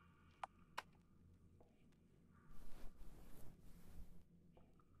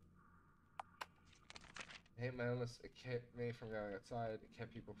 I hate my illness. It kept me from going outside. It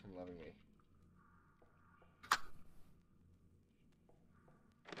kept people from loving me.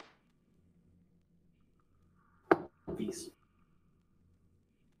 Peace.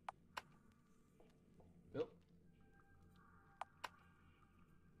 Nope.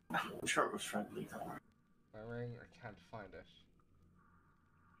 I'm sure it was friendly though. My ring, I can't find it.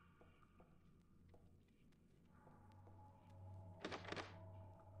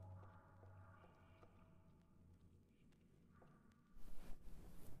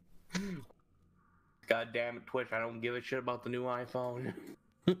 God damn it, Twitch! I don't give a shit about the new iPhone.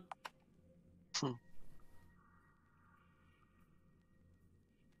 Hmm.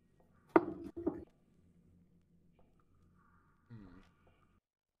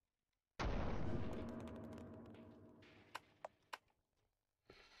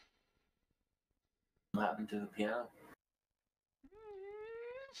 What happened to the piano?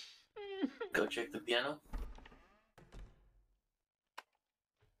 Go check the piano.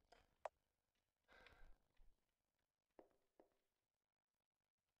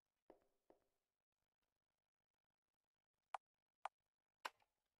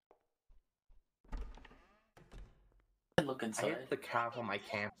 Look I inside. hate the calf on my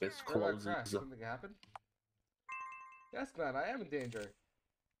campus Where about closes. crash? Something happened? Yes, man, I am in danger. His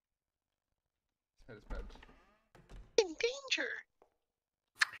head is bent. In danger.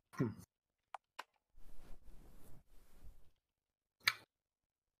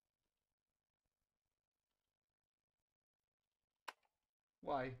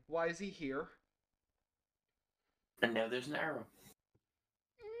 Why? Why is he here? And now there's an arrow.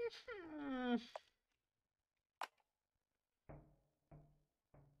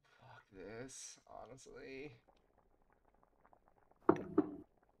 Fuck this, honestly.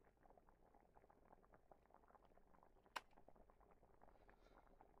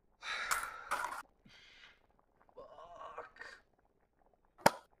 Fuck.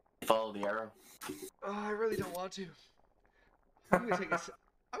 Follow the arrow. Oh, I really don't want to. I'm gonna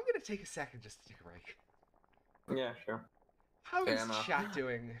take a second just to take a break. Yeah, sure. How Fair is enough. chat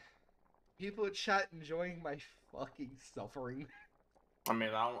doing? People in chat enjoying my fucking suffering. I mean,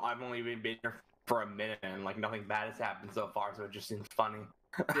 I've only been here for a minute, and like nothing bad has happened so far, so it just seems funny.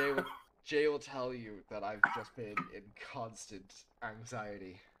 Jay will tell you that I've just been in constant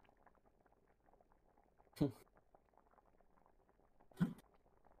anxiety.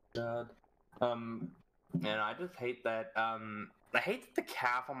 God. And I just hate that. I hate that the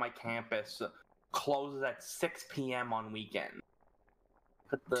calf on my campus closes at 6 p.m. on weekends.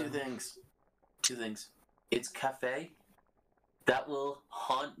 But the... Two things. It's cafe. That will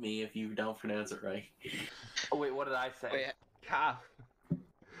haunt me if you don't pronounce it right. Oh wait, what did I say? Wait, Calf.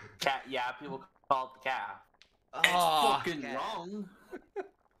 Cat. Yeah, people call it the calf. It's Ah, fucking yeah. wrong.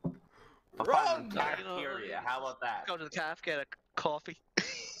 Wrong! Cafeteria. How about that? go to the calf, get a coffee.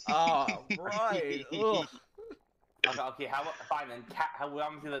 Oh, right. Ugh. Okay, how about fine then? How we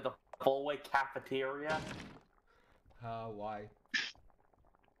want to do the full way cafeteria? Why?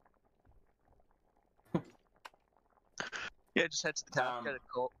 Yeah, just head to the calf, Um, get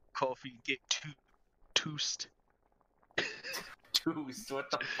a coffee, get toast. Toast. What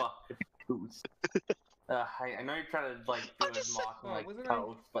the fuck? Toast. I know you're trying to like do I'm a just mock saying- like wasn't I-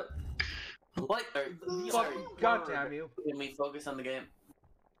 toast, but like Fuck, God damn you. Can we focus on the game?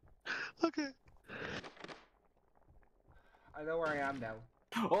 Okay. I know where I am now.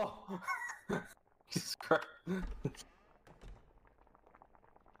 Oh. Jesus Christ.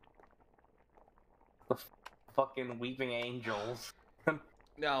 The fucking weeping angels.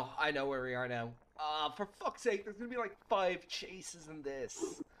 No, I know where we are now. For fuck's sake, there's gonna be like 5 chases in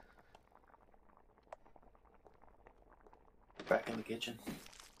this. Back in the kitchen.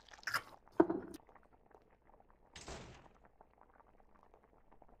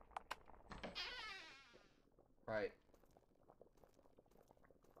 Right.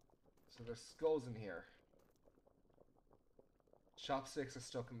 So there's skulls in here. Chopsticks are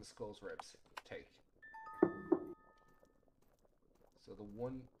stuck in the skull's ribs. Take. So the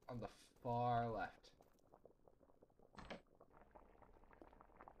one on the far left.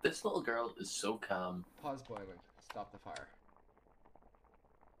 This little girl is so calm. Pause boiling. Stop the fire.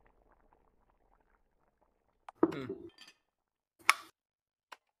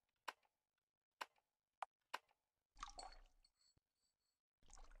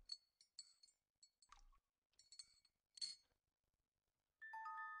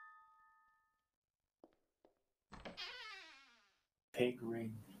 Pig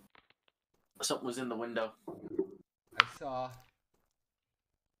ring. Something was in the window. I saw.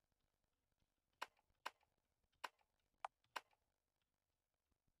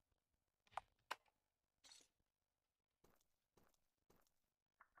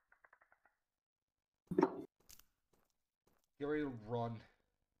 Get ready to run.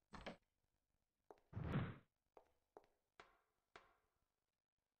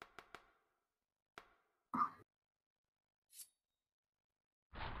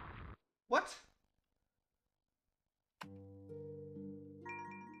 What?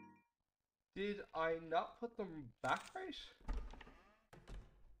 Did I not put them back right?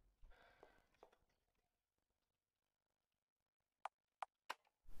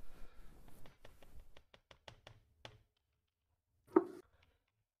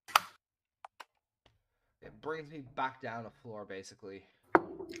 It brings me back down a floor, basically.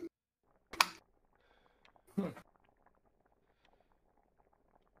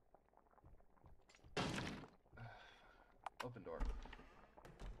 Open door.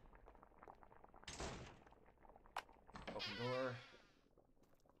 Open door.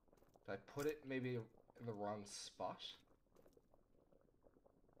 Did I put it maybe in the wrong spot?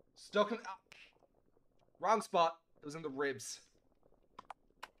 Stuck in... wrong spot. It was in the ribs.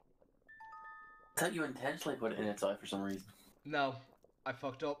 I thought you intentionally put it in its eye for some reason. No, I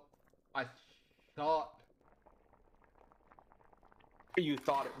fucked up. I thought... You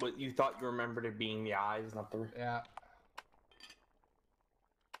thought it was. You thought you remembered it being the eyes, not the. Yeah.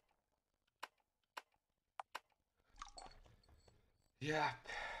 Yeah.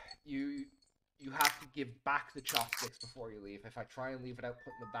 You have to give back the chopsticks before you leave. If I try and leave without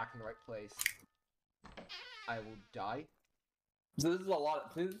putting them back in the right place, I will die. So this is a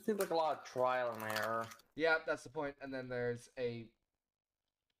lot. This seems like a lot of trial and error. Yeah, that's the point. And then there's a...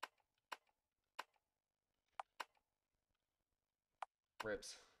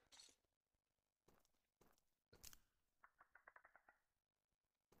 ribs.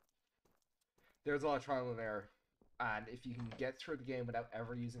 There's a lot of trial and error. And if you can get through the game without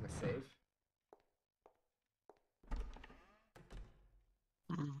ever using a save...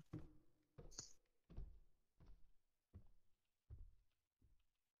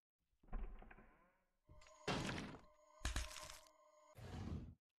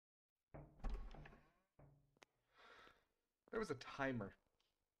 There was a timer.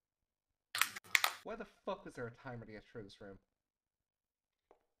 Why the fuck was there a timer to get through this room?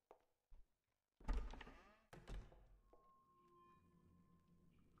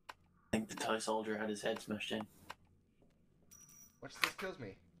 I think the toy soldier had his head smashed in. Watch this kills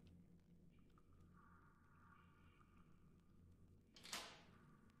me.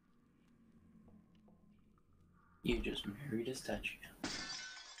 You just married a statue.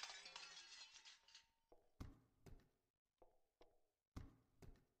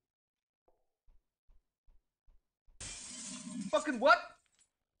 Fucking what?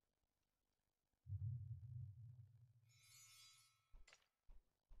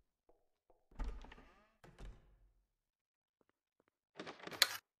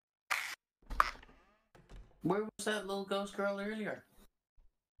 Where was that little ghost girl earlier?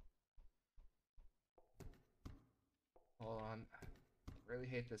 Hold on. I really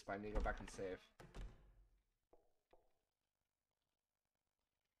hate this, but I need to go back and save.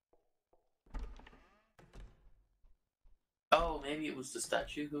 Oh, maybe it was the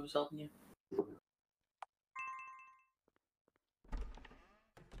statue who was helping you?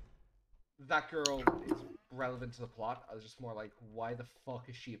 That girl is relevant to the plot. I was just more like, why the fuck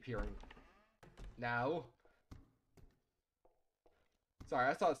is she appearing now? Sorry,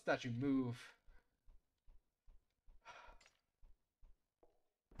 I saw the statue move.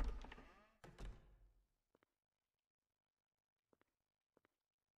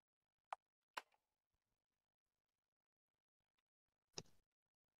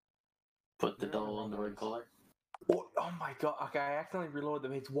 Put the doll in the right color. Oh my god! Okay, I accidentally reloaded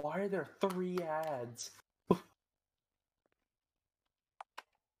the page. Why are there 3 ads? Oh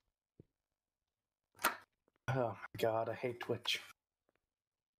my god! I hate Twitch.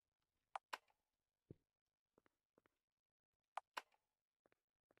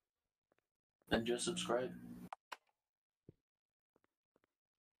 Then just subscribe.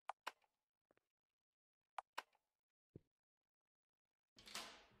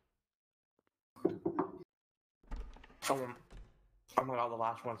 Oh my god, the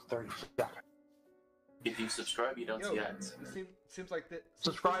last one's 30 seconds. If you subscribe, you don't see ads. It seems like that.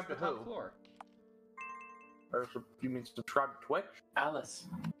 Subscribe the to top who? floor. Or you mean subscribe to Twitch? Alice.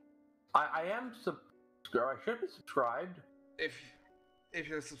 I am I should be subscribed. If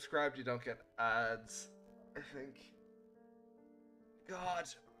you're subscribed, you don't get ads. I think. God.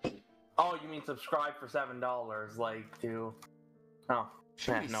 Oh, you mean subscribe for $7, like to? Oh,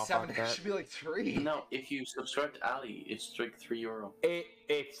 Should yeah, be no, seven. fuck It that. should be like 3. No, if you subscribe to Ali, it's like €3.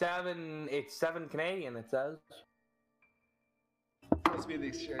 It's seven. It's 7 Canadian. It says. Must be the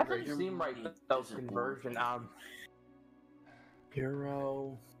exchange That rate. doesn't seem right. money Those isn't conversion.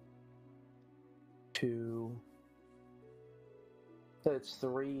 Euro to. So it's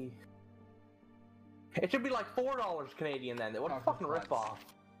 3. It should be like $4 Canadian then. What a Oh, fucking for rip God's off.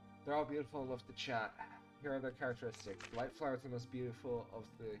 They're all beautiful. Love the chat. Here are their characteristics. The white flowers are the most beautiful of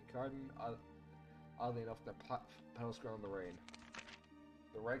the garden. Oddly enough, their petals grow in the rain.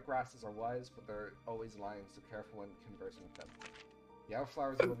 The red grasses are wise, but they're always lying, so careful when conversing with them. The yellow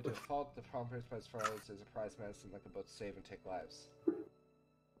flowers are moving to a fault. The prompters by flowers is a prize medicine like about to save and take lives.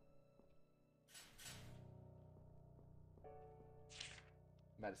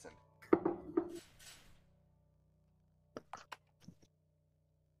 Medicine.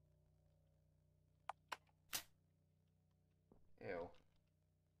 Ew.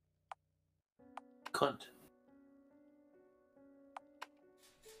 Cunt.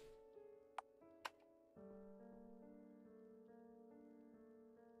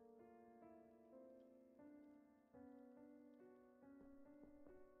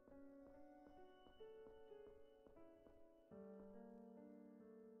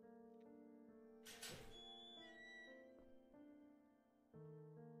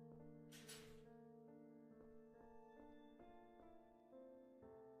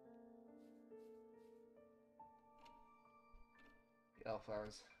 Yellow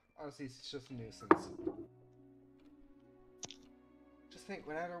flowers. Honestly, it's just a nuisance. Just think,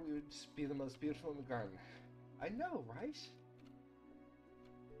 without her, we would just be the most beautiful in the garden. I know, right?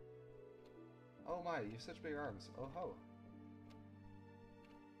 Oh my, you have such big arms. Oh ho.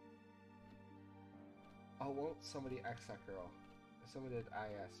 Oh, won't somebody X that girl? If somebody did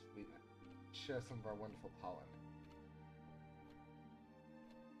IS, we'd share some of our wonderful pollen.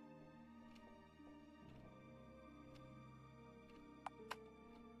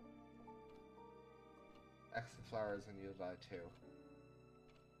 X the flowers and you'll die too.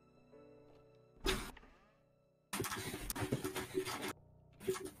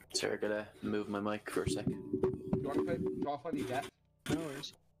 Sorry, I gotta move my mic for a second. You wanna play Draw Funny Death? No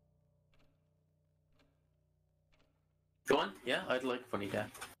worries. Go on. Yeah, I'd like Funny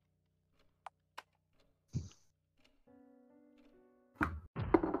Death.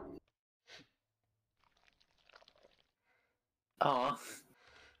 Aw.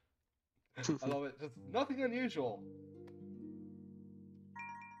 I love it. Just nothing unusual.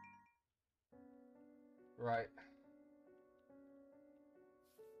 Right.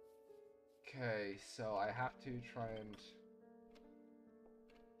 Okay, so I have to try and...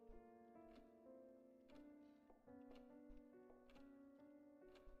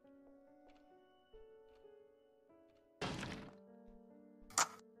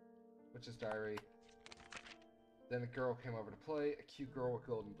 Witch's Diary. Then a girl came over to play, a cute girl with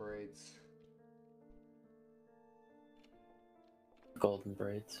golden braids. Golden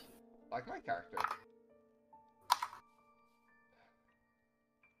braids. Like my character.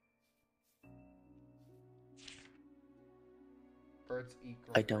 Birds eat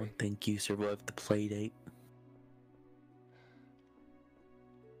I greenery. don't think you survived the play date.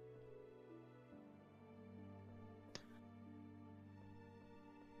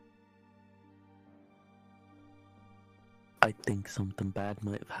 I think something bad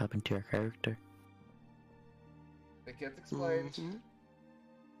might have happened to your character. It gets explained. Mhm.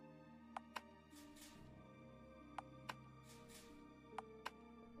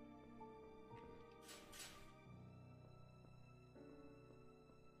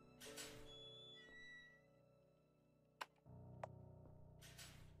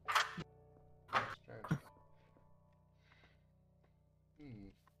 Strange.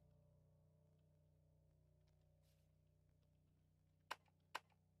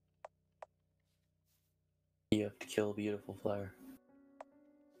 You have to kill a beautiful flower.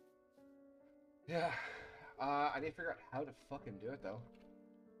 Yeah. I need to figure out how to fucking do it though.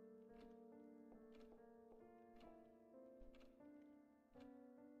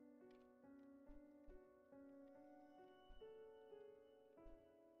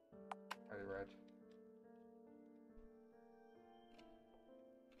 Already read.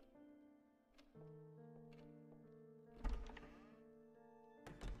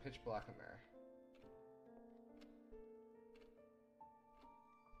 Pitch black in there.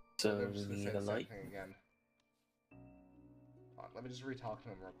 So I'm we just gonna need say a the same light. thing again. Let me just re-talk to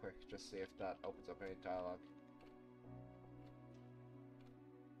him real quick, just see if that opens up any dialogue.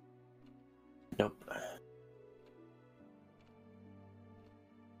 Nope.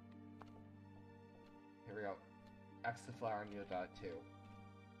 axe the flower and you'll die too.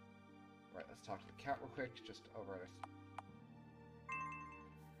 Right, let's talk to the cat real quick, just over it.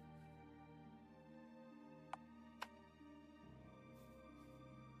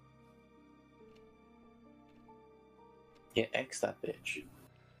 Yeah, X that bitch.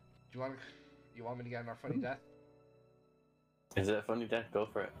 You want me to get in our funny death? Is it a funny death? Go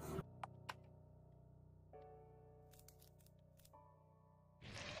for it.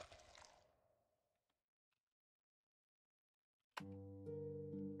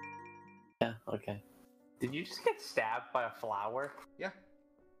 Yeah, okay. Did you just get stabbed by a flower? Yeah.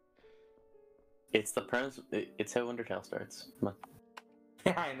 It's the premise. It's how Undertale starts. Come on.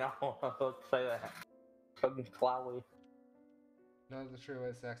 Yeah, I know. Let's say that. Fucking flowery. None of the true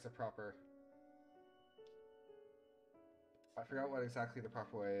ways to X are proper. I forgot what exactly the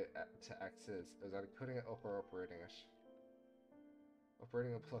proper way to X is. Is either cutting it up or uprooting it.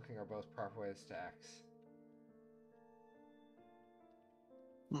 Uprooting and plucking are both proper ways to X.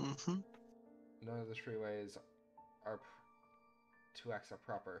 Mm-hmm. None of the three ways are to X are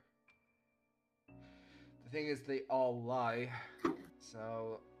proper. The thing is, they all lie.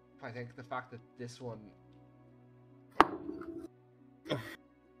 So, I think the fact that this one...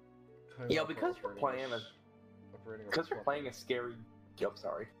 Yeah, because you're playing a... Because you're playing a scary... Oh,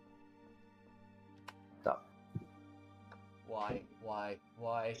 sorry. Stop. Why? Why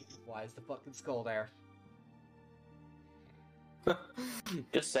is the fucking skull there?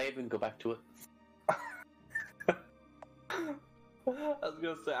 Just save and go back to it. I was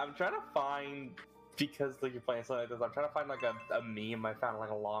gonna say, I'm trying to find, because like you're playing something like this, I'm trying to find like a meme I found like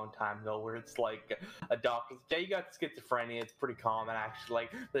a long time ago where it's like a doctor's, yeah, you got schizophrenia, it's pretty common actually,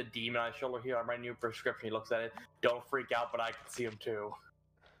 like the demon on his shoulder, here, I write a new prescription, he looks at it, don't freak out, but I can see him too.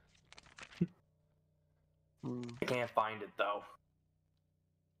 I can't find it though.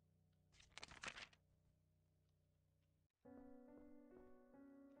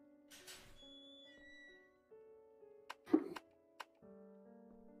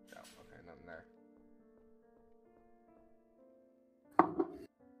 No, okay, nothing there.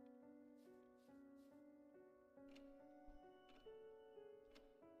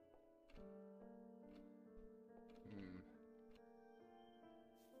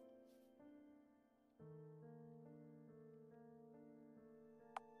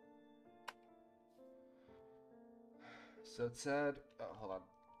 So it said... Oh, hold on.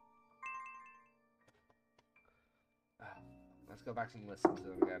 Let's go back and listen to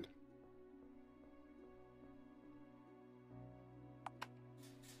them again.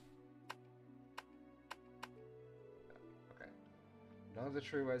 Okay. None of the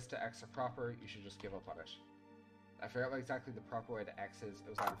true ways to X are proper, you should just give up on it. I forgot what exactly the proper way to X is. It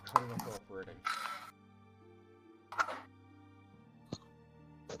was either cutting up or uprooting.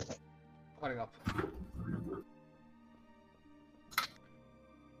 Cutting up.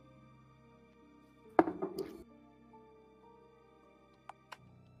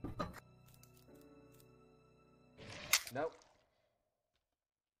 Nope.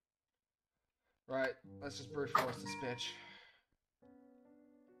 Right, let's just brute force this bitch.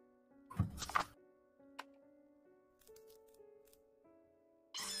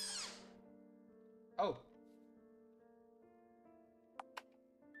 Oh!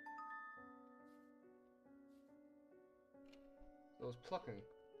 It was plucking.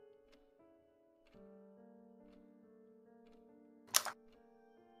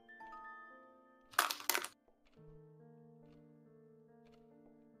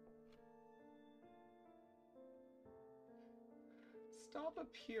 Stop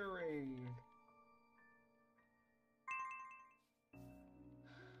appearing!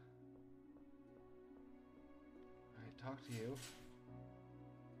 Alright, talk to you.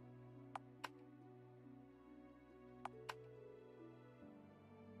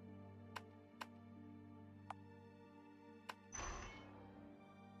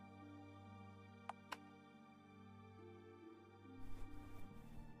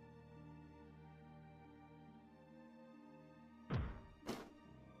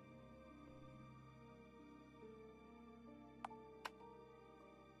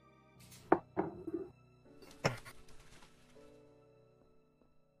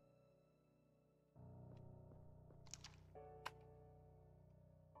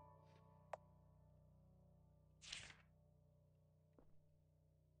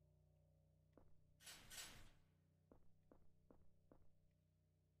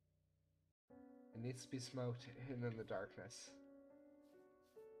 It needs to be smoked, hidden in the darkness.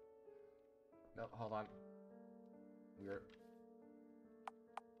 No, hold on. We're...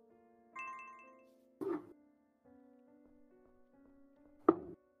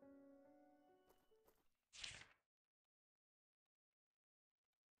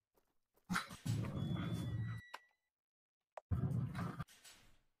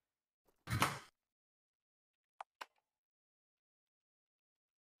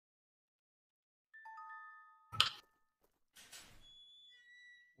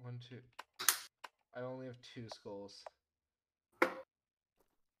 1, 2. I only have 2 skulls. I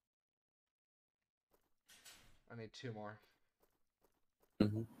need 2 more.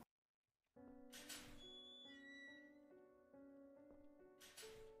 Mm-hmm.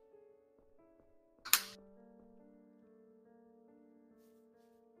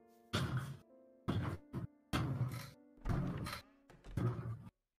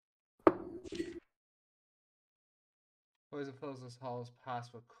 Poison fills this hall is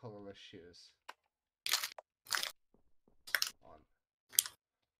passed with colorless shoes. On.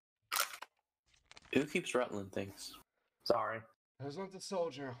 Who keeps rattling things? Sorry. I was once a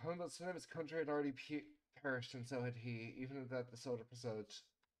soldier. One of his country had already perished, and so had he. Even if that the soldier pursued.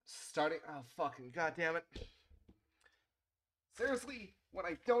 Starting. Oh, fucking goddamn it. Seriously, when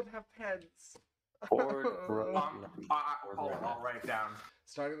I don't have pens. Forward, right, I'll write it down.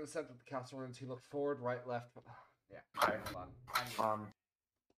 Starting in the center of the castle ruins, he looked forward, right, left. Yeah, Okay. hold on.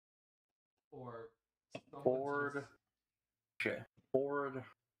 Or Forward. Okay. Forward.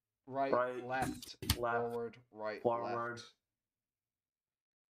 right, right, left, left, forward, right, forward, left.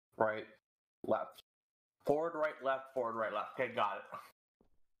 right, left. Forward, right, left, forward, right, left. Okay, got it.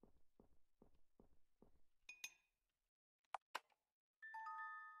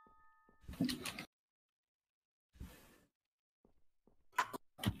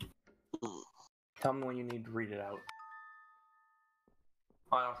 Tell me when you need to read it out.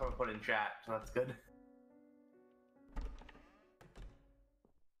 Oh, I also put it in chat, so that's good.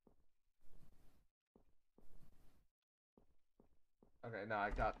 Okay, now I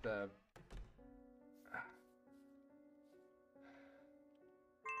got the.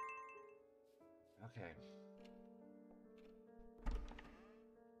 Okay.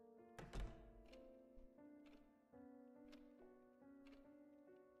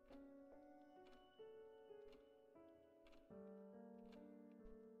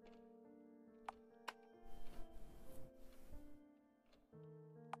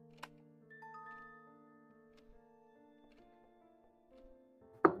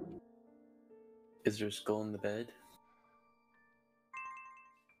 Is there a skull in the bed?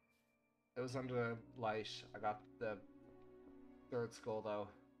 It was under light. I got the 3rd skull though.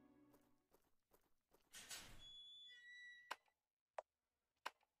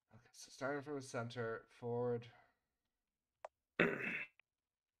 Okay, so starting from the center, forward.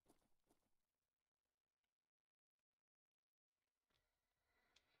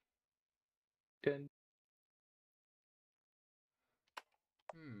 Good.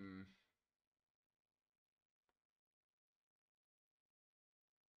 Hmm.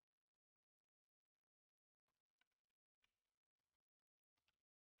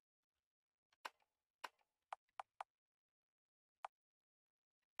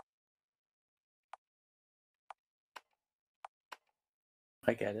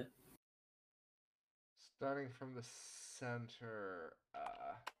 I get it. Starting from the center.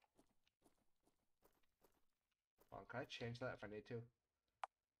 Hold on, can I change that if I need to?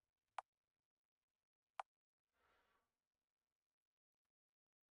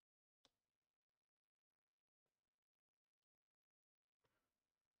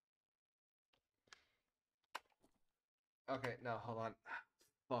 Okay, no, hold on.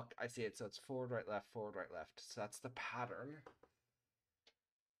 Fuck, I see it. So it's forward, right, left, forward, right, left. So that's the pattern.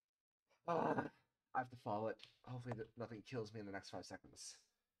 I have to follow it. Hopefully nothing kills me in the next 5 seconds.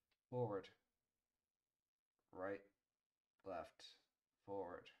 Forward. Right. Left.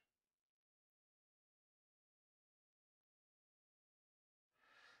 Forward.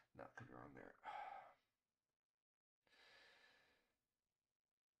 No, could be wrong there.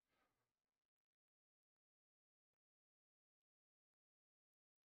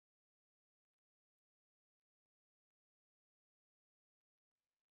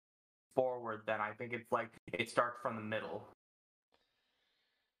 Forward, then I think it's like it starts from the middle.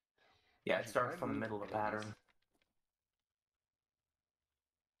 Yeah, it Actually, starts can I from the move middle of the any of these? pattern.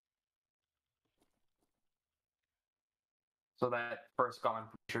 So that first skull, I'm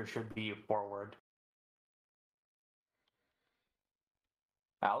pretty sure, should be forward.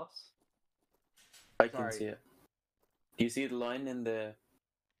 Alice? I can Sorry. see it. Do you see the line in the...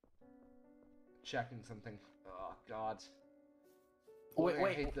 Checking something. Oh, God. Wait,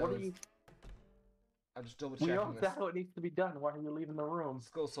 I hate what are those. you... I'm just double We know checking this. exactly what needs to be done. Why are you leaving the room?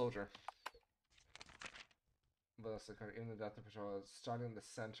 Skull soldier. But that's in the death of patrol. Starting in the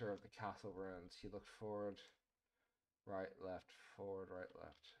center of the castle ruins, he looked forward, right, left, forward, right,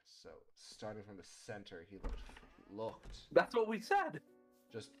 left. So starting from the center, he looked. That's what we said.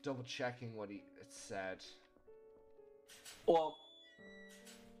 Just double checking what it said. Well,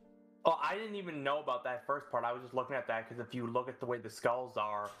 Oh, I didn't even know about that first part. I was just looking at that because if you look at the way the skulls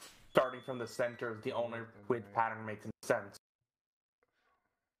are, starting from the center is the only width pattern makes any sense.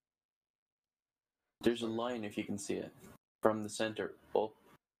 There's a line, if you can see it, from the center up,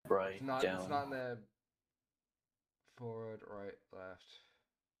 right, down. It's not in the forward, right, left.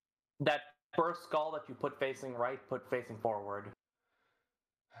 That first skull that you put facing right, put facing forward.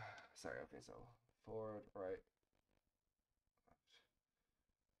 Sorry, okay, so forward, right, left.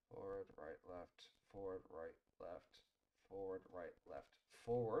 Forward, right, left. Forward, right, left. Forward, right, left.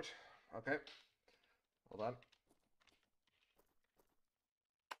 Forward. Okay. Hold on.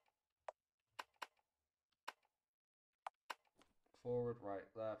 Forward, right,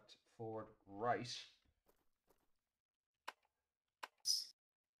 left. Forward, right.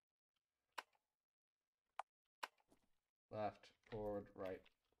 Left, forward, right.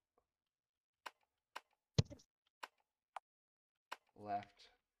 Left,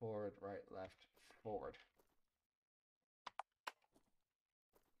 forward, right, left, forward.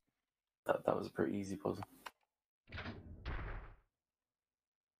 That was a pretty easy puzzle.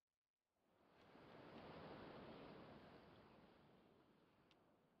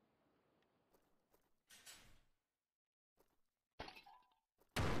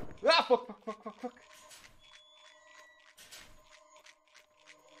 Ah, fuck.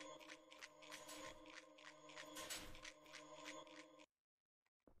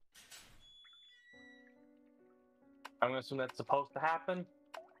 I'm gonna assume that's supposed to happen.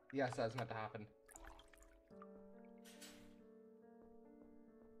 Yes, that was meant to happen.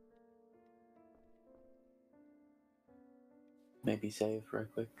 Maybe save right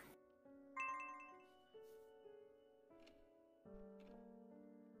quick.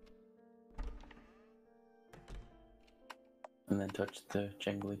 And then touch the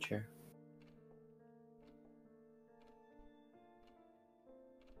jangly chair.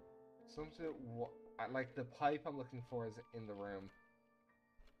 Like the pipe I'm looking for is in the room.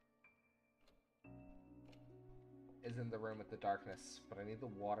 Is in the room with the darkness, but I need the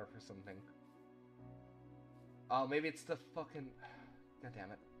water for something. Oh, maybe it's the fucking... God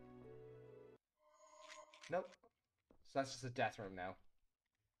damn it. Nope. So that's just a death room now.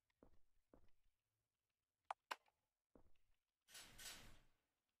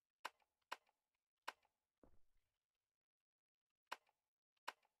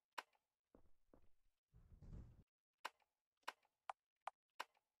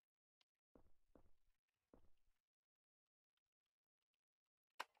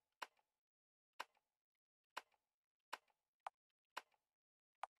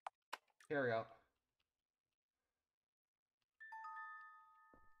 Here we go.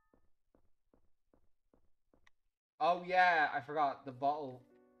 Oh yeah, I forgot. The bottle...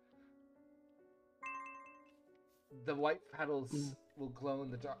 The white petals will glow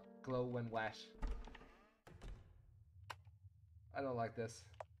in the dark, glow when wet. I don't like this.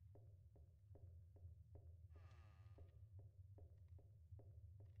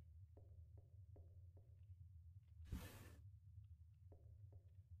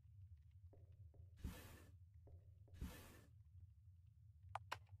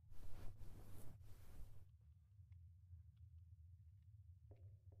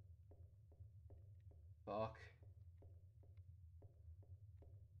 Fuck.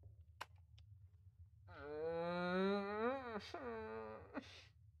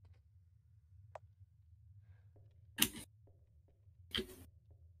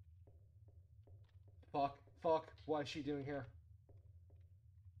 Fuck. What is she doing here?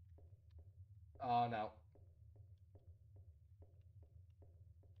 Oh no.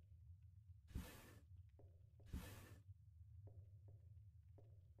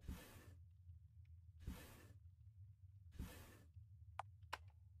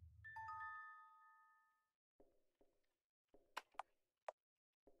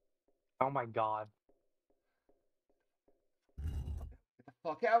 Oh my god. Get the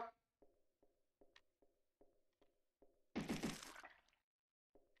fuck out.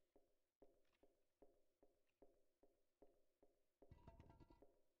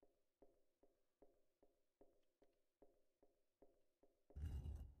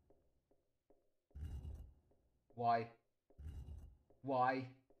 Why? Why?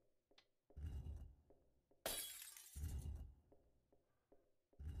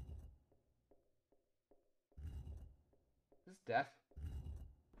 This is death.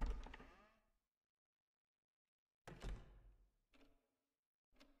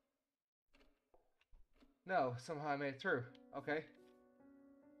 No, somehow I made it through. Okay.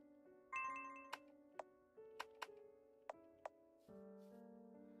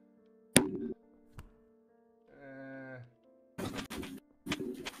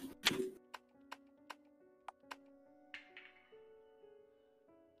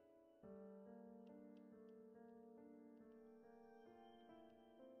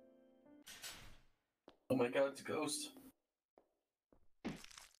 my god, it's a ghost.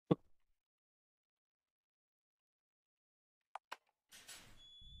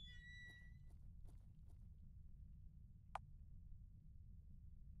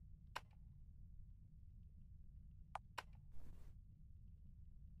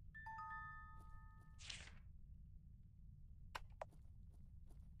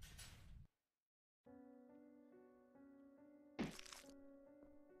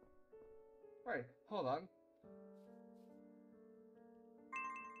 Right, hold on.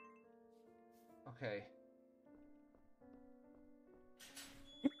 Okay.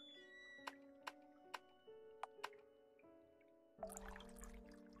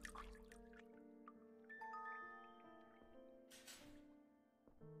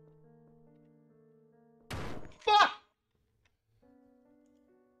 Fuck!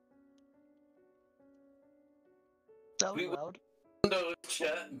 That was We- loud. No,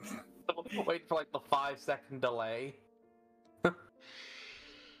 chat. Wait for like the 5-second delay.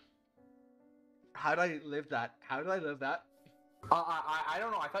 How did I live that? How did I live that? I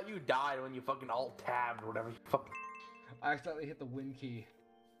don't know. I thought you died when you fucking alt tabbed or whatever. You fucking... I accidentally hit the win key.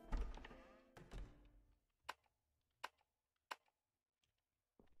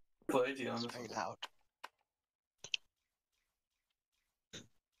 Played you on It's this very one. loud.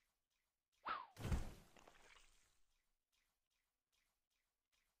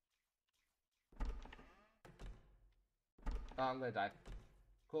 Oh, I'm gonna die.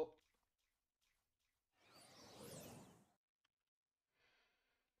 Cool.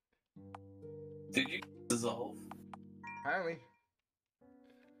 Did you dissolve? Apparently.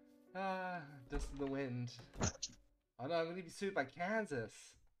 Ah, dust in the wind. Oh no, I'm gonna be sued by Kansas.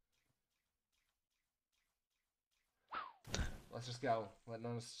 Let's just go. Let no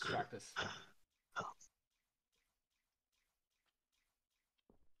one distract us.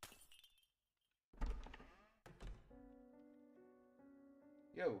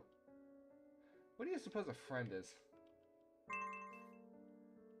 Yo. What do you suppose a friend is?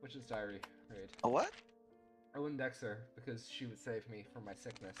 Witch's Diary. Raid. A what? I wouldn't dex her because she would save me from my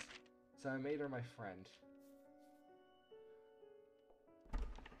sickness. So I made her my friend.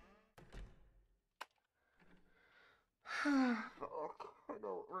 Oh, I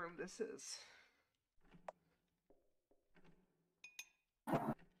know what room this is.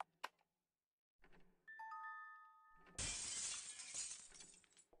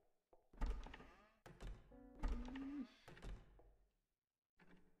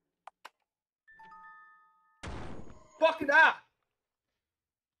 Fucking ah!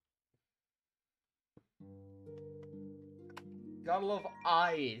 Gotta love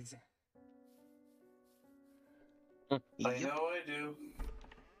eyes. I Yep. know I do.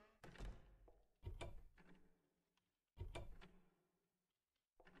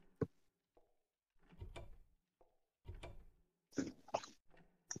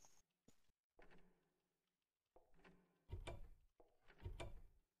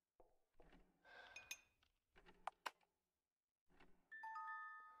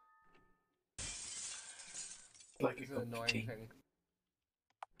 Like This a is an cup of tea. annoying thing.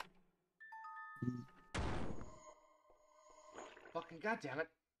 Fucking goddamn it.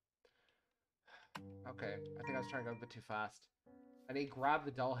 Okay, I think I was trying to go a bit too fast. I need to grab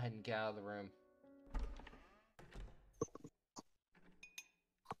the doll head and get out of the room.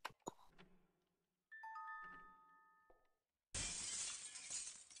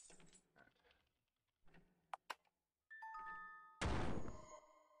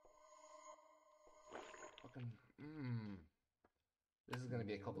 Fucking, This is gonna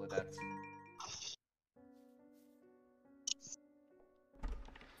be a couple of deaths.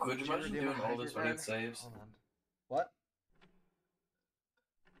 Could you Did ever imagine do a doing all this when it hybrid saves? Hold on. What?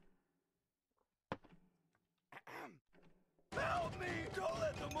 Help me! Don't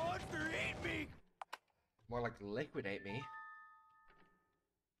let the monster eat me! More like liquidate me.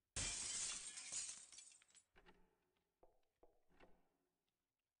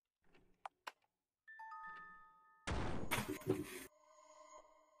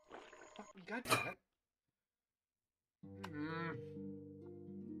 Fucking goddamn it.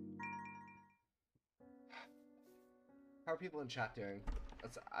 How are people in chat doing?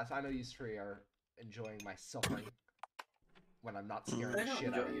 As I know you three are enjoying my suffering when I'm not scaring I the don't shit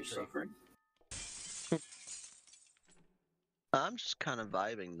out enjoy of you your three. suffering. I'm just kind of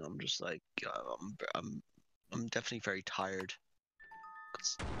vibing. I'm just like, I'm definitely very tired.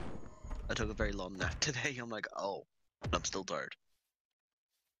 'Cause I took a very long nap today. I'm like, oh, I'm still tired.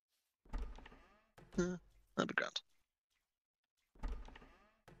 That'd be grand.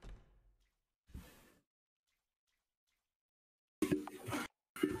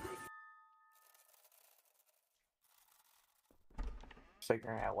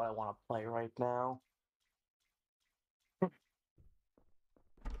 figuring out what I want to play right now.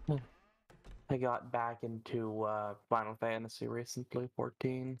 I got back into Final Fantasy recently,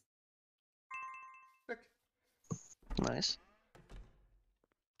 14. Sick. Nice.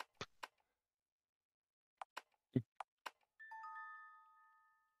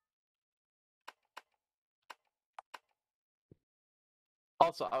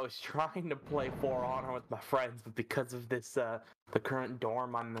 Also, I was trying to play For Honor with my friends, but because of this, the current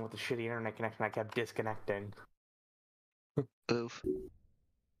dorm I'm in with the shitty internet connection, I kept disconnecting. Oof.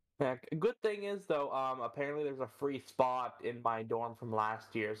 Yeah, good thing is though, apparently there's a free spot in my dorm from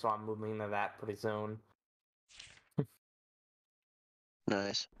last year, so I'm moving into that pretty soon.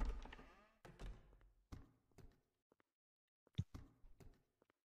 Nice.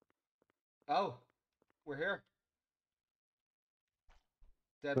 Oh, we're here.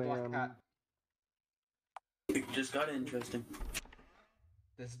 Dead Black Cat. It just got interesting.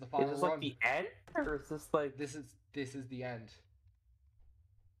 This is the Is final this run. like the end, or is this like? This is the end.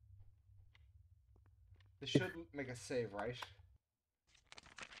 This should make a save, right?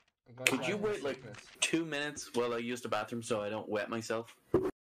 I'm going Could back you into wait like sickness. 2 minutes while I use the bathroom so I don't wet myself?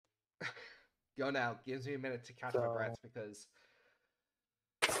 Go now. Gives me a minute to catch my breath because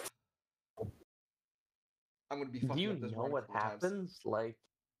I'm gonna be Do fucking you up this know run a what couple times. happens? Like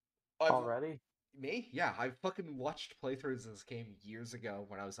I've- already? Me? Yeah, I fucking watched playthroughs of this game years ago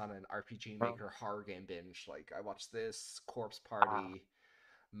when I was on an RPG Oh. Maker horror game binge. Like, I watched this, Corpse Ah. Party,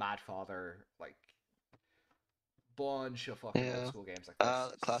 Mad Father, like, bunch of fucking old Yeah. school games like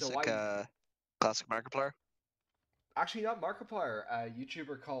this. Classic, So classic Markiplier. actually not Markiplier, a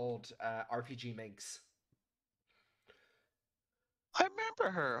YouTuber called RPG Minx. I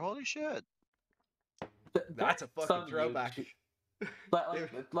remember her. Holy shit. That's a There's fucking some throwback.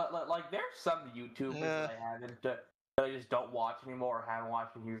 Like there's some YouTubers Yeah. that I haven't that I just don't watch anymore or haven't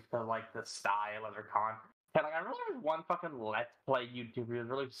watched in years because like the style of their content. Like I remember there was one fucking Let's Play YouTuber. He was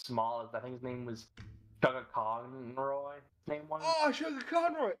really small. I think his name was Chugga Conroy. His name was. Oh, Sugar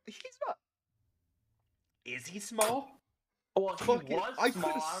Conroy! He's not. Is he small? Well, he fucking- was I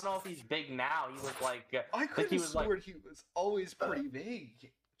small. could've I don't know if he's big now. He was like. I could he have was like- sworn he was always pretty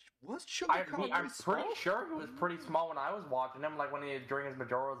big. Was Sugar Conroy I'm small? pretty sure he was pretty small when I was watching him. Like when he was during his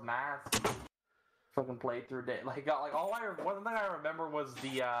Majora's Mask. Fucking playthrough day. Like one thing I remember was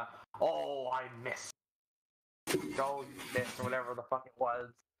the I missed. Oh, you missed or whatever the fuck it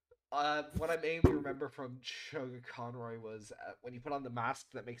was. What I mainly remember from Sugar Conroy was when you put on the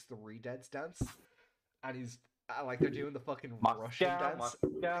mask that makes the Redeads dance, and he's like they're doing the fucking Russian dance.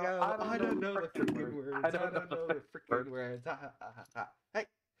 Moscow, I don't know the freaking words. I don't know the freaking words. Hey,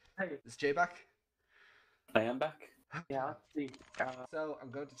 Hey, is Jay back? I am back. yeah, let's see. So I'm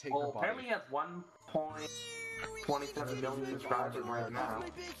going to take Well, her apparently body. he has 1.27 million subscribers right now. My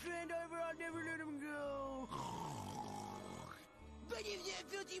best friend over, I'll never let him go. But if that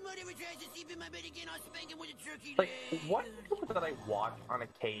filthy mud ever tries to sleep in my bed again, I'll spank him with a turkey Like, leg. what YouTubers that I watch on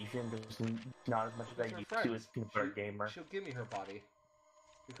occasion, just not as much as I We're used to, friends. is Peanut Butter Gamer. She'll give me her body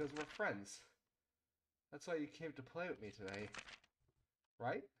because we're friends. That's why you came to play with me today,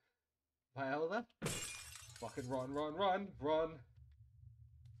 right, Viola? Fucking run, run, run, run!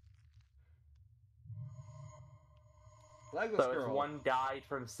 Legless So girl. if one died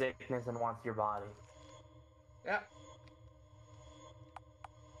from sickness and wants your body. Yeah.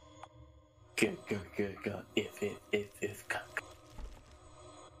 Good. If.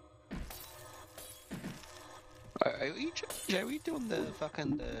 Are we doing the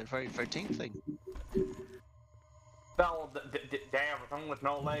fucking Friday 13th thing? Oh, damn, with someone with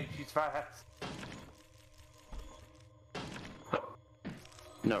no legs, she's fast.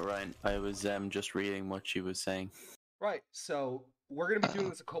 No, Ryan. I was just reading what she was saying. Right, so we're gonna be doing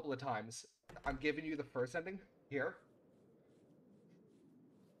this a couple of times. I'm giving you the first ending here.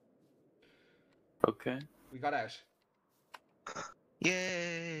 Okay. We got out.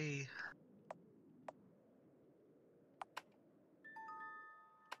 Yay!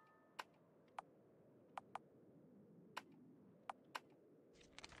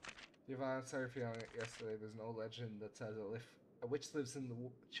 Yvonne, sorry for yelling at yesterday. There's no legend that says a witch lives in the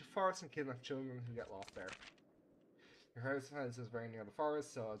forest and kidnaps children who get lost there. Your house is very near the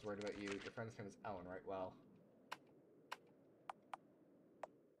forest, so I was worried about you. Your friend's name is Ellen, right? Well.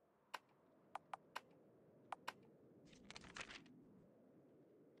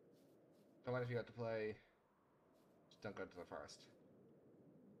 Don't mind if you got to play. Just don't go to the forest.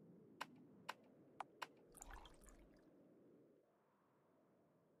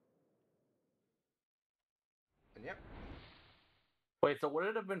 And yep. Wait, so would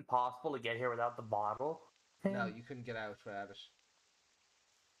it have been possible to get here without the bottle? No, you couldn't get out without it.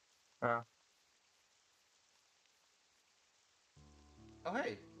 Oh,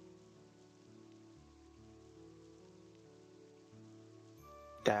 hey.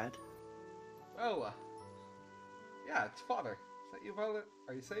 Dad? Oh, yeah, it's Father. Is that you, Violet?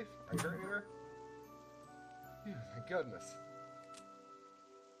 Are you safe? Are you hurt anywhere? Phew, thank goodness.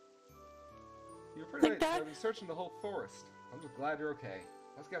 You were pretty late, so I've been searching the whole forest. I'm just glad you're okay.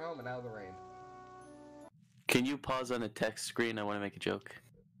 Let's get home and out of the rain. Can you pause on the text screen? I want to make a joke.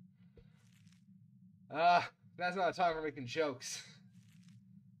 That's not a time for making jokes.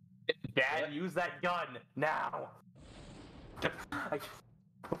 Dad, use that gun now. If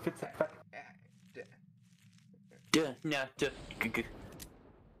it's Yeah, no,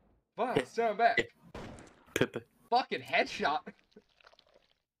 Fine, stand back. Pippa. Fucking headshot.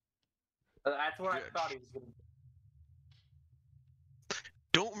 That's what I thought he was gonna.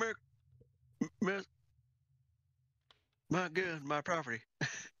 Don't make my gun, my property.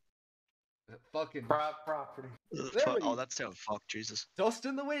 Fucking Property. There we- Oh, that's sound fuck, Jesus. dust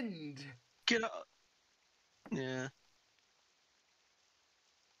in the wind. Get up. Yeah.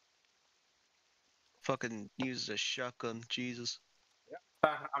 Fucking use a shotgun, Jesus.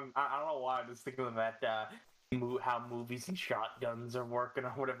 I don't know why I was thinking of that. How movies and shotguns are working, or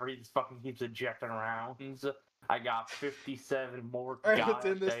whatever he just fucking keeps ejecting rounds. I got 57 more Right,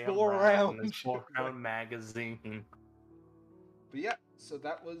 in this goddamn 4 rounds in round. this 4-round magazine. But yeah, so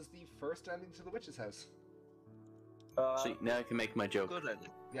that was the first ending to the witch's house. See, now I can make my joke. Good ending.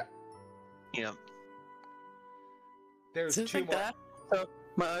 Yeah. Yeah. There's Is it 2 like more. that? So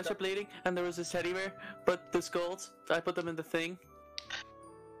my eyes are bleeding, and there was this teddy bear, but the skulls, I put them in the thing.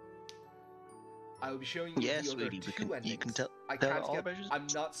 I will be showing you Yeah, the other sweetie, 2 endings. you can tell. I tell can't all get. about yours? I'm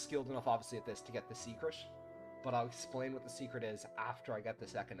not skilled enough, obviously, at this to get the secret, but I'll explain what the secret is after I get the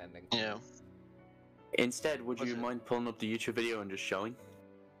second ending. Yeah. Instead, would Was you it- mind pulling up the YouTube video and just showing?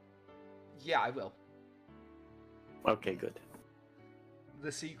 Yeah, I will. Okay, good.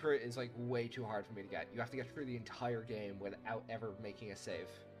 The secret is like way too hard for me to get. You have to get through the entire game without ever making a save.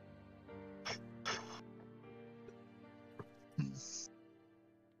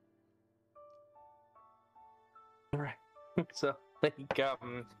 Right. So, like,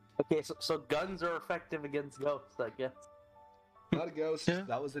 okay, so guns are effective against ghosts, I guess. Not a ghost. Yeah.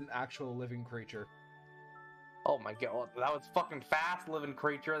 That was an actual living creature. Oh my god, that was fucking fast living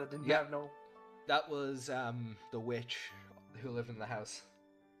creature that didn't Yeah. have no. That was the witch who lived in the house.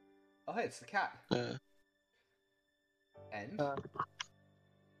 Oh hey, it's the cat. End.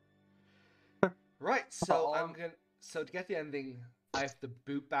 Right, so I'm gonna. So to get the ending, I have to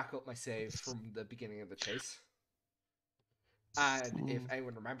boot back up my save from the beginning of the chase. And if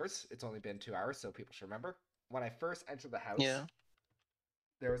anyone remembers, it's only been 2 hours, so people should remember. When I first entered the house, Yeah.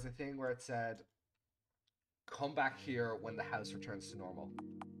 there was a thing where it said, "Come back here when the house returns to normal."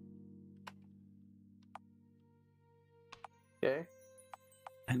 Okay.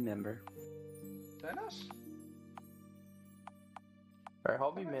 I remember. Did I not? Alright,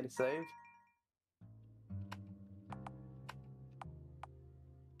 hold me a minute, save.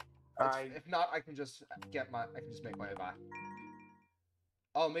 Alright. If not, I can just make my way back.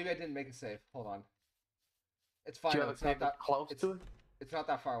 Oh, maybe I didn't make a save. Hold on. It's fine. Do you though, have a It's not save that's that close it's, to it? it's not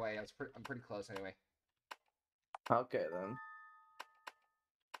that far away. I'm pretty close anyway. Okay then.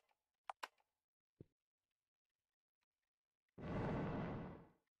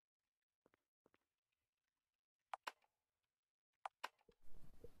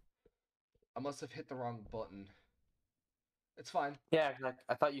 I must have hit the wrong button. It's fine. Yeah,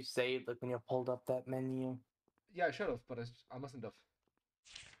 I thought you saved like when you pulled up that menu. Yeah, I should have, but I mustn't have.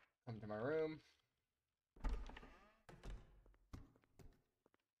 Come to my room.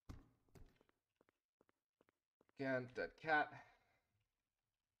 Again, dead cat.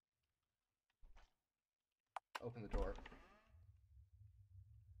 Open the door.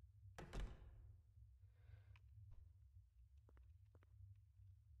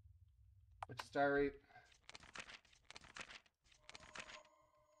 Witch's diary.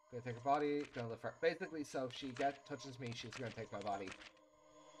 Gonna take her body, gonna live her. Basically, so if she touches me, she's gonna take my body.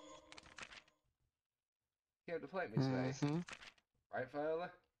 Came to play me today. Mhm. Right,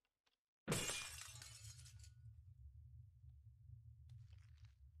 Viola?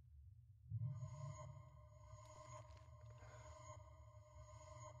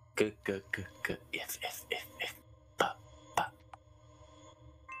 Good. If.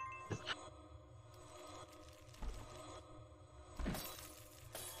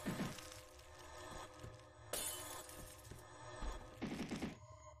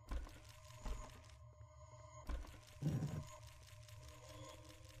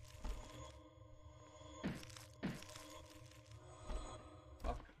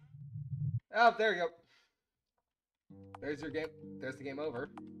 Fuck. Oh, there you go. There's your game. There's the game over.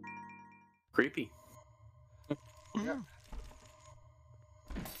 Creepy. Yeah.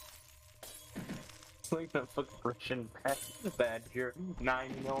 It's like the fucking Russian bad here.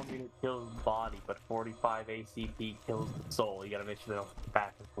 9mm kills the body, but 45 ACP kills the soul. You gotta make sure they don't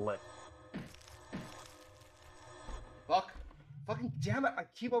back and flip. Fuck. Fucking damn it, I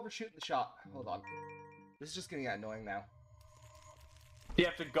keep overshooting the shot. Hold on. This is just gonna get annoying now. You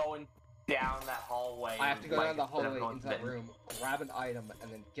have to go in down that hallway. I have to go like, down the instead of hallway going into to that the- room, grab an item,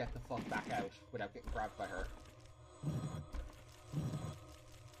 and then get the fuck back out without getting grabbed by her.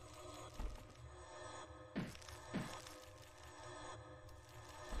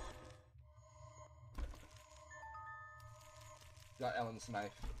 Got Ellen's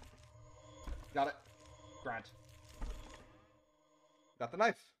knife. Got it. Grant. Got the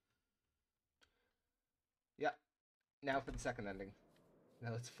knife. Yeah. Now for the second ending.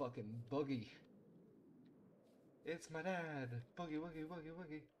 Now it's fucking Boogie. It's my dad. Boogie, woogie, woogie,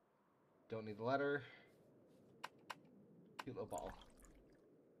 woogie. Don't need the letter. Cute little ball.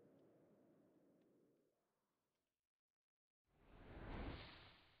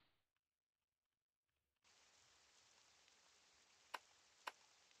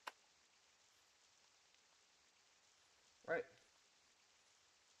 Right.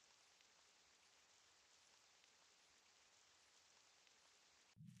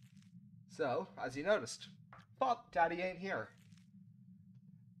 So, as you noticed, fuck, Daddy ain't here.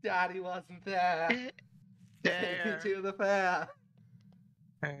 Daddy wasn't there. Take me There. to the fair.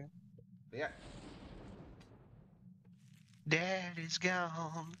 But yeah, Daddy's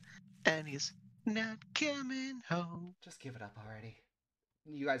gone, and he's not coming home. just give it up already.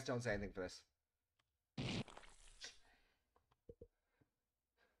 You guys don't say anything for this.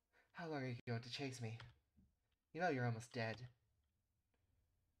 How long are you going to chase me? You know you're almost dead.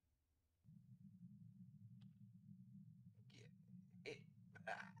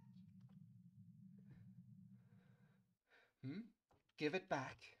 Hmm? Give it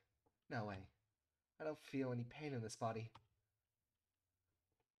back? No way. I don't feel any pain in this body.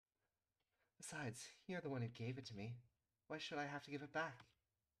 Besides, you're the one who gave it to me. Why should I have to give it back?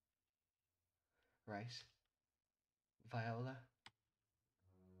 Right? Viola?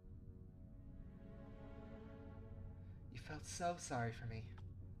 You felt so sorry for me.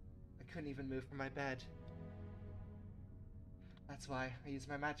 I couldn't even move from my bed. That's why I used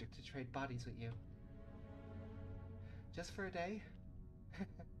my magic to trade bodies with you. Just for a day?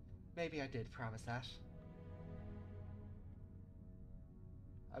 Maybe I did promise that.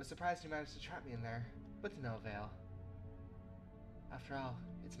 I was surprised you managed to trap me in there, but to no avail. After all,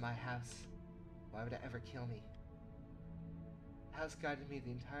 it's my house. Why would it ever kill me? The house guided me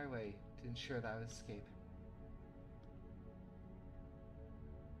the entire way to ensure that I would escape.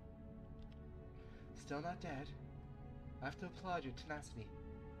 Still not dead? I have to applaud your tenacity.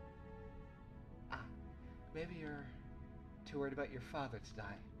 Ah, maybe you're too worried about your father to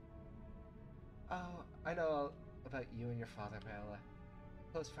die. Oh, I know all about you and your father, Viola.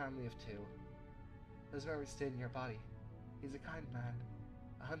 Close family of two. Those memories stayed in your body. He's a kind man.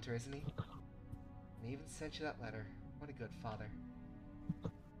 A hunter, isn't he? And he even sent you that letter. What a good father.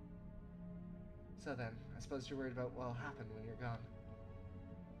 So then, I suppose you're worried about what'll happen when you're gone.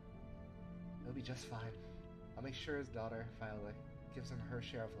 He'll be just fine. I'll make sure his daughter, Viola, gives him her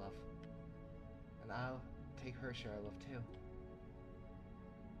share of love. And I'll take her share of love too.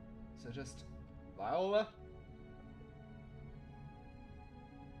 So just, Viola?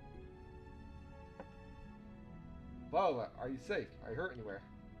 Viola, are you safe? Are you hurt anywhere?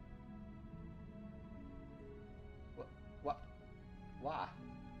 What? Why?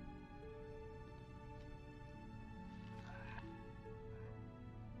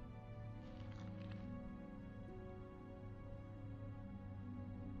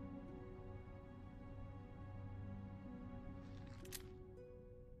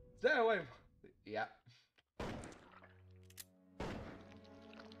 Stay away. Yeah.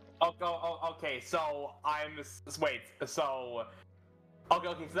 Okay, so wait, so okay,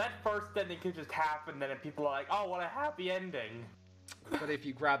 so that first ending could just happen, and then people are like, "Oh, what a happy ending!" But if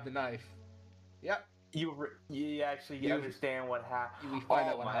you grab the knife, yep, You actually You- understand what happened. we find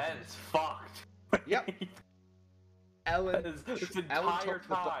out what man, happened. It's fucked. Yep. Ellen, this Ellen entire took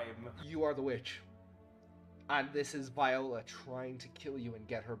the time. you are the witch. And this is Viola trying to kill you and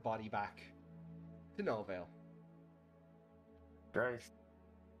get her body back. To no avail. Right.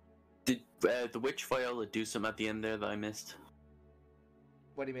 Did the witch Viola do something at the end there that I missed?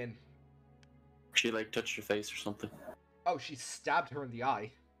 What do you mean? She like touched your face or something. Oh, she stabbed her in the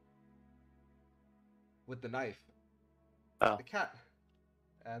eye. With the knife. Oh, The cat.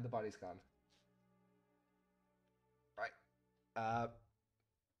 And the body's gone. Uh,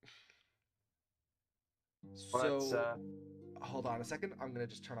 Let's, so, hold on a second. I'm gonna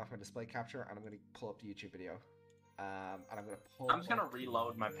just turn off my display capture and I'm gonna pull up the YouTube video. And I'm gonna pull. I'm just gonna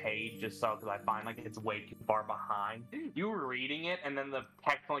reload my page just so because I find like it's way too far behind. You were reading it, and then the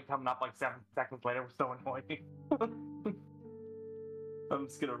text only coming up like 7 seconds later was so annoying. I'm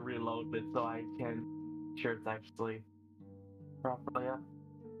just gonna reload it so I can sure it's actually properly up.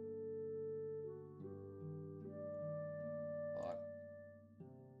 Hold on.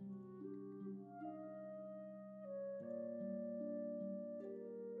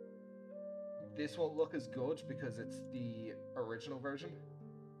 This won't look as good because it's the original version.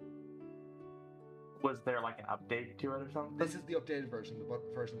 Was there like an update to it or something? This is the updated version, the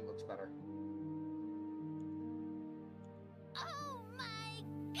version that looks better. Oh my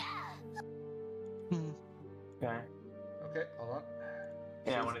god! Okay. Okay, hold on.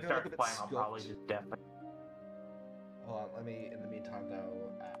 Yeah, So when it's it gonna look starts a bit playing, I'll probably scuffed. just definitely. Hold on, let me, in the meantime,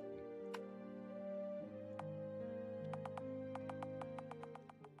 though,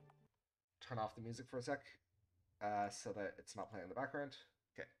 turn off the music for a sec, so that it's not playing in the background.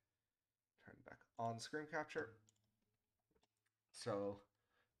 Okay, turn back on screen capture. So,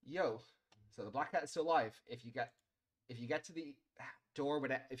 so the black cat is still alive. If you get to the door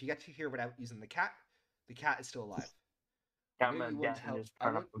without, if you get to here without using the cat is still alive. Yeah, I I'm knew gonna you wouldn't definitely help. just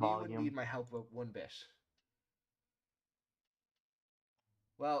turn up the You wouldn't volume. need my help with one bit.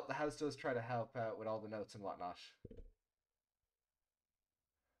 Well, the house does try to help out with all the notes and whatnot.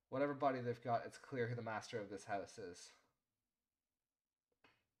 Whatever body they've got, it's clear who the master of this house is.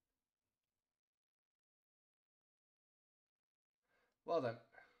 Well then.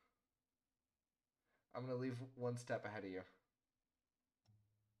 I'm gonna leave one step ahead of you.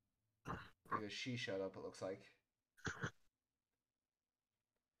 Because she showed up, it looks like.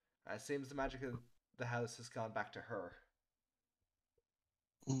 It seems the magic of the house has gone back to her.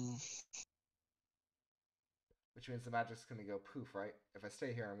 Which means the magic's gonna go poof, right? If I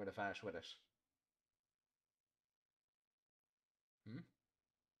stay here, I'm gonna vanish with it.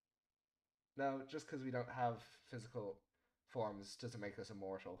 No, just because we don't have physical forms doesn't make us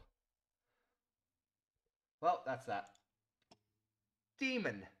immortal. Well, that's that.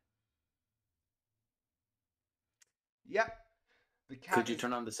 Demon. Yep. The cat. Could you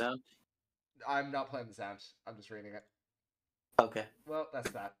turn on the sound? I'm not playing the sound. I'm just reading it. Okay. Well,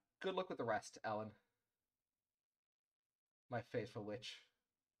 that's that. Good luck with the rest, Ellen. My faithful witch.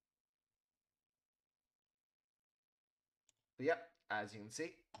 But yep, as you can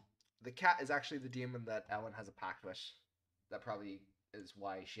see, the cat is actually the demon that Ellen has a pact with. That probably is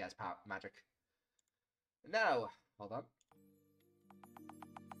why she has magic. Now, hold on.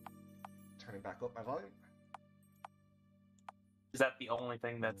 Turning back up my volume. Is that the only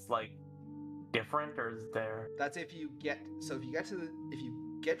thing that's like different, or is there? That's if you get if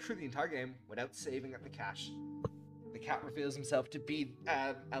you get through the entire game without saving at the cat reveals himself to be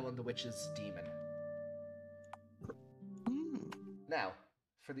Ellen the Witch's demon. Now,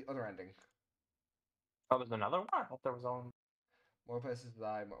 for the other ending. Oh, there's another one. I thought there was only. More places to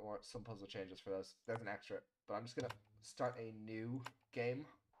die, some puzzle changes for those. There's an extra, but I'm just gonna start a new game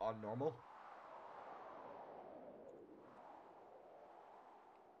on normal.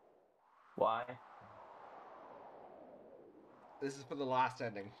 Why? This is for the last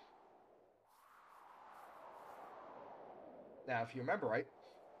ending. Now, if you remember right,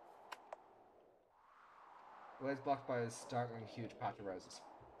 the way it's blocked by a startling huge patch of roses.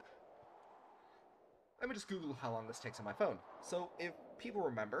 Let me just Google how long this takes on my phone. So, if people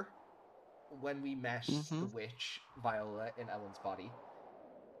remember, when we met the witch, Viola, in Ellen's body,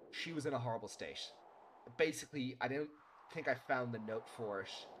 she was in a horrible state. Basically, I don't think I found the note for it,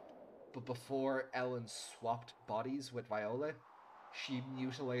 but before Ellen swapped bodies with Viola, she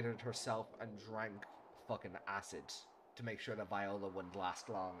mutilated herself and drank fucking acid to make sure that Viola wouldn't last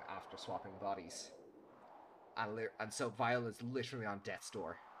long after swapping bodies. And so Viola's literally on death's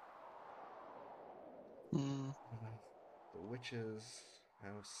door. The witch's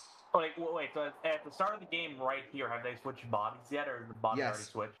house. Oh, wait, so at the start of the game right here, have they switched bodies yet, or is the body already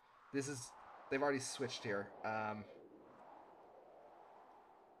switched? They've already switched here.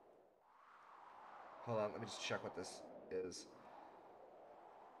 Hold on, let me just check what this is.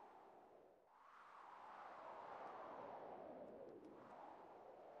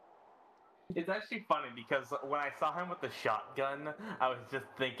 It's actually funny because when I saw him with the shotgun, I was just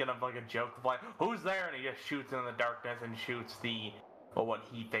thinking of like a joke of like, who's there? And he just shoots in the darkness and shoots what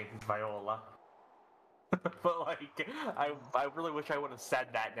he thinks is Viola. But like, I really wish I would have said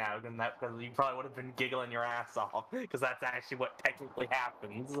that now, because you probably would have been giggling your ass off, because that's actually what technically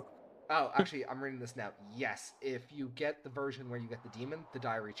happens. Oh, actually, I'm reading this now. Yes, if you get the version where you get the demon, the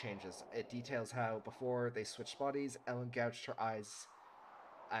diary changes. It details how before they switched bodies, Ellen gouged her eyes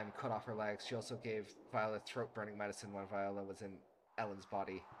and cut off her legs. She also gave Viola throat-burning medicine when Viola was in Ellen's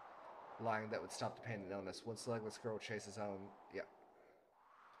body, lying that would stop the pain and illness. Once the legless girl chases Ellen, yeah.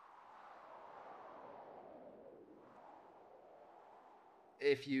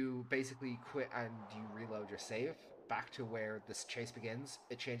 If you basically quit and you reload your save back to where this chase begins,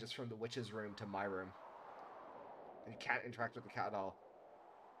 it changes from the witch's room to my room. And you can't interact with the cat at all.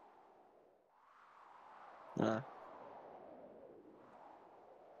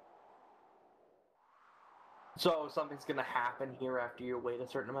 So something's gonna happen here after you wait a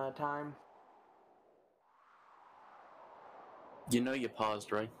certain amount of time? You know you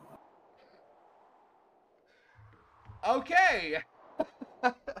paused, right? Okay!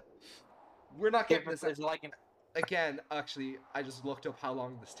 We're not getting this. Is it like an... Again, actually, I just looked up how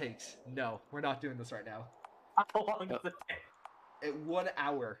long this takes. No, we're not doing this right now. How long does it take? 1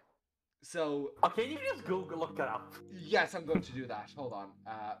 hour. So, Okay, you can just Google look that up. yes, I'm going to do that. Hold on.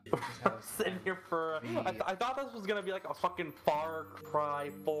 Just I'm have sitting here for... I thought this was gonna be like a fucking Far Cry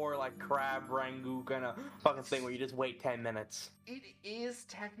 4, like, Crab Rangoon kind of fucking thing where you just wait 10 minutes. It is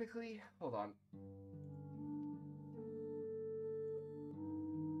technically... Hold on.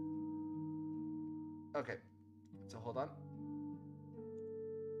 Okay. So, hold on.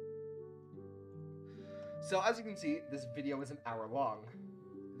 So, as you can see, this video is an hour long.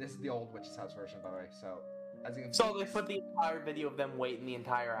 This is the old Witch's House version, by the way. So, as you can see... So they put the entire video of them waiting the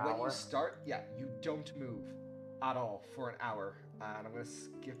entire hour? When you start, yeah, you don't move at all for an hour. And I'm going to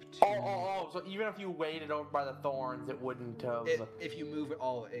skip to... So even if you waited over by the thorns, it wouldn't have... If you move at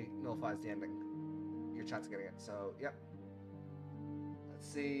all, it nullifies the ending. Your chance of getting it. So, yep. Let's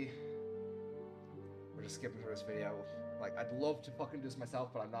see. We're just skipping through this video. Like, I'd love to fucking do this myself,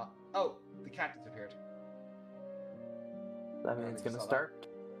 but I'm not. Oh, the cat disappeared. That means it's gonna start.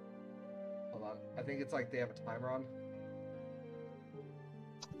 Hold on. I think it's like they have a timer on.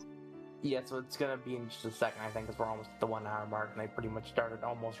 Yeah, so it's gonna be in just a second, I think, because we're almost at the 1 hour mark, and they pretty much started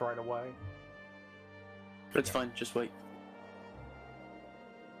almost right away. It's fine, just wait.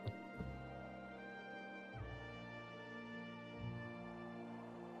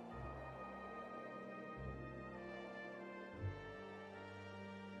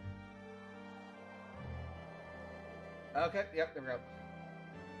 Okay, yep, there we go.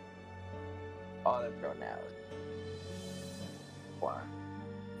 Oh, let's go now. Wow.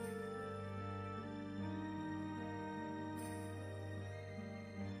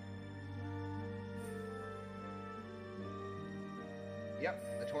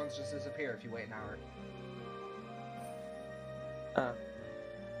 Yep, the torrents just disappear if you wait an hour.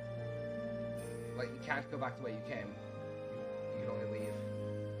 Like, you can't go back the way you came. You can only leave.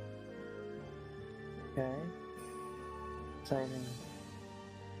 Okay. Exciting.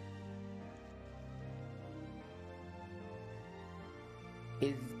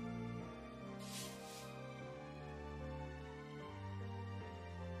 Is...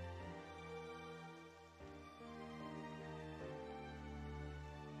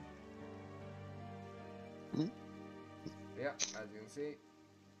 Yeah, as you can see.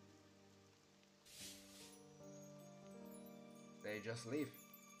 They just leave.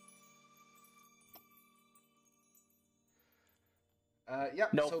 Yeah.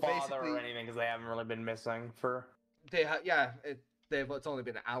 No so father basically, or anything, because they haven't really been missing for... it's only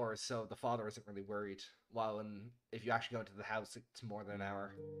been an hour, so the father isn't really worried. While if you actually go into the house, it's more than an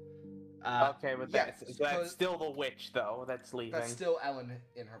hour. Okay, but yeah, that's still the witch, though, that's leaving. That's still Ellen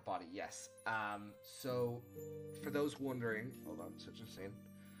in her body, yes. So, for those wondering... Hold on, such a scene.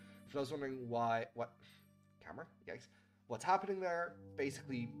 For those wondering what... Camera? Yikes. What's happening there,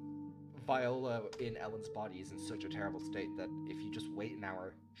 basically, Viola in Ellen's body is in such a terrible state that if you just wait an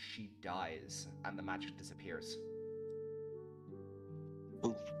hour, she dies, and the magic disappears.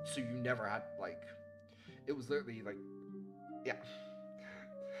 Oof. So you never had, like... It was literally, like... Yeah.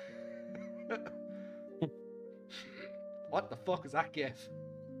 What the fuck is that gif?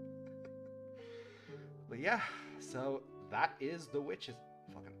 But yeah, so that is the witch's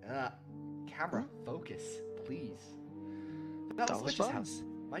fucking camera focus, please. That was was Witch's fun. House.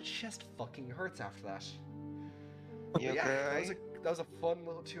 My chest fucking hurts after that. You But yeah, okay? that was a fun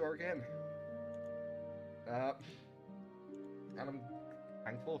little 2-hour game. And I'm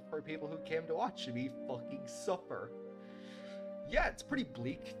thankful for people who came to watch me fucking suffer. Yeah, it's pretty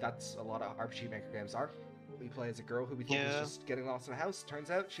bleak. That's a lot of RPG Maker games are. We play as a girl who we think is Yeah. just getting lost in a house. Turns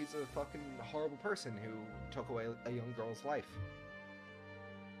out she's a fucking horrible person who took away a young girl's life.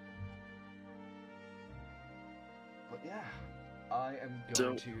 But yeah, I am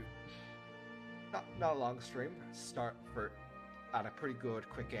going to not a long stream. Start at a pretty good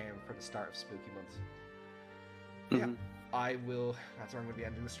quick game for the start of Spooky Month. Yeah, I will. That's where I'm going to be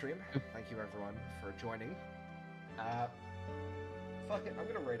ending the stream. Thank you everyone for joining. Fuck it, I'm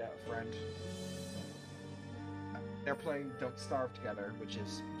gonna raid out a friend. They're playing Don't Starve Together, which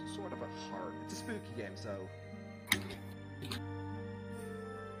is sort of a hard. It's a spooky game, so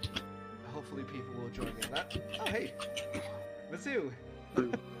hopefully people will join me in that. Oh hey, Mizzou.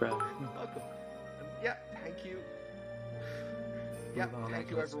 Welcome. And yeah, thank you. Yeah, thank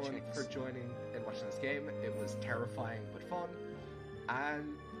you everyone for joining and watching this game. It was terrifying but fun,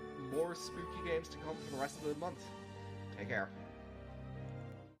 and more spooky games to come for the rest of the month. Take care.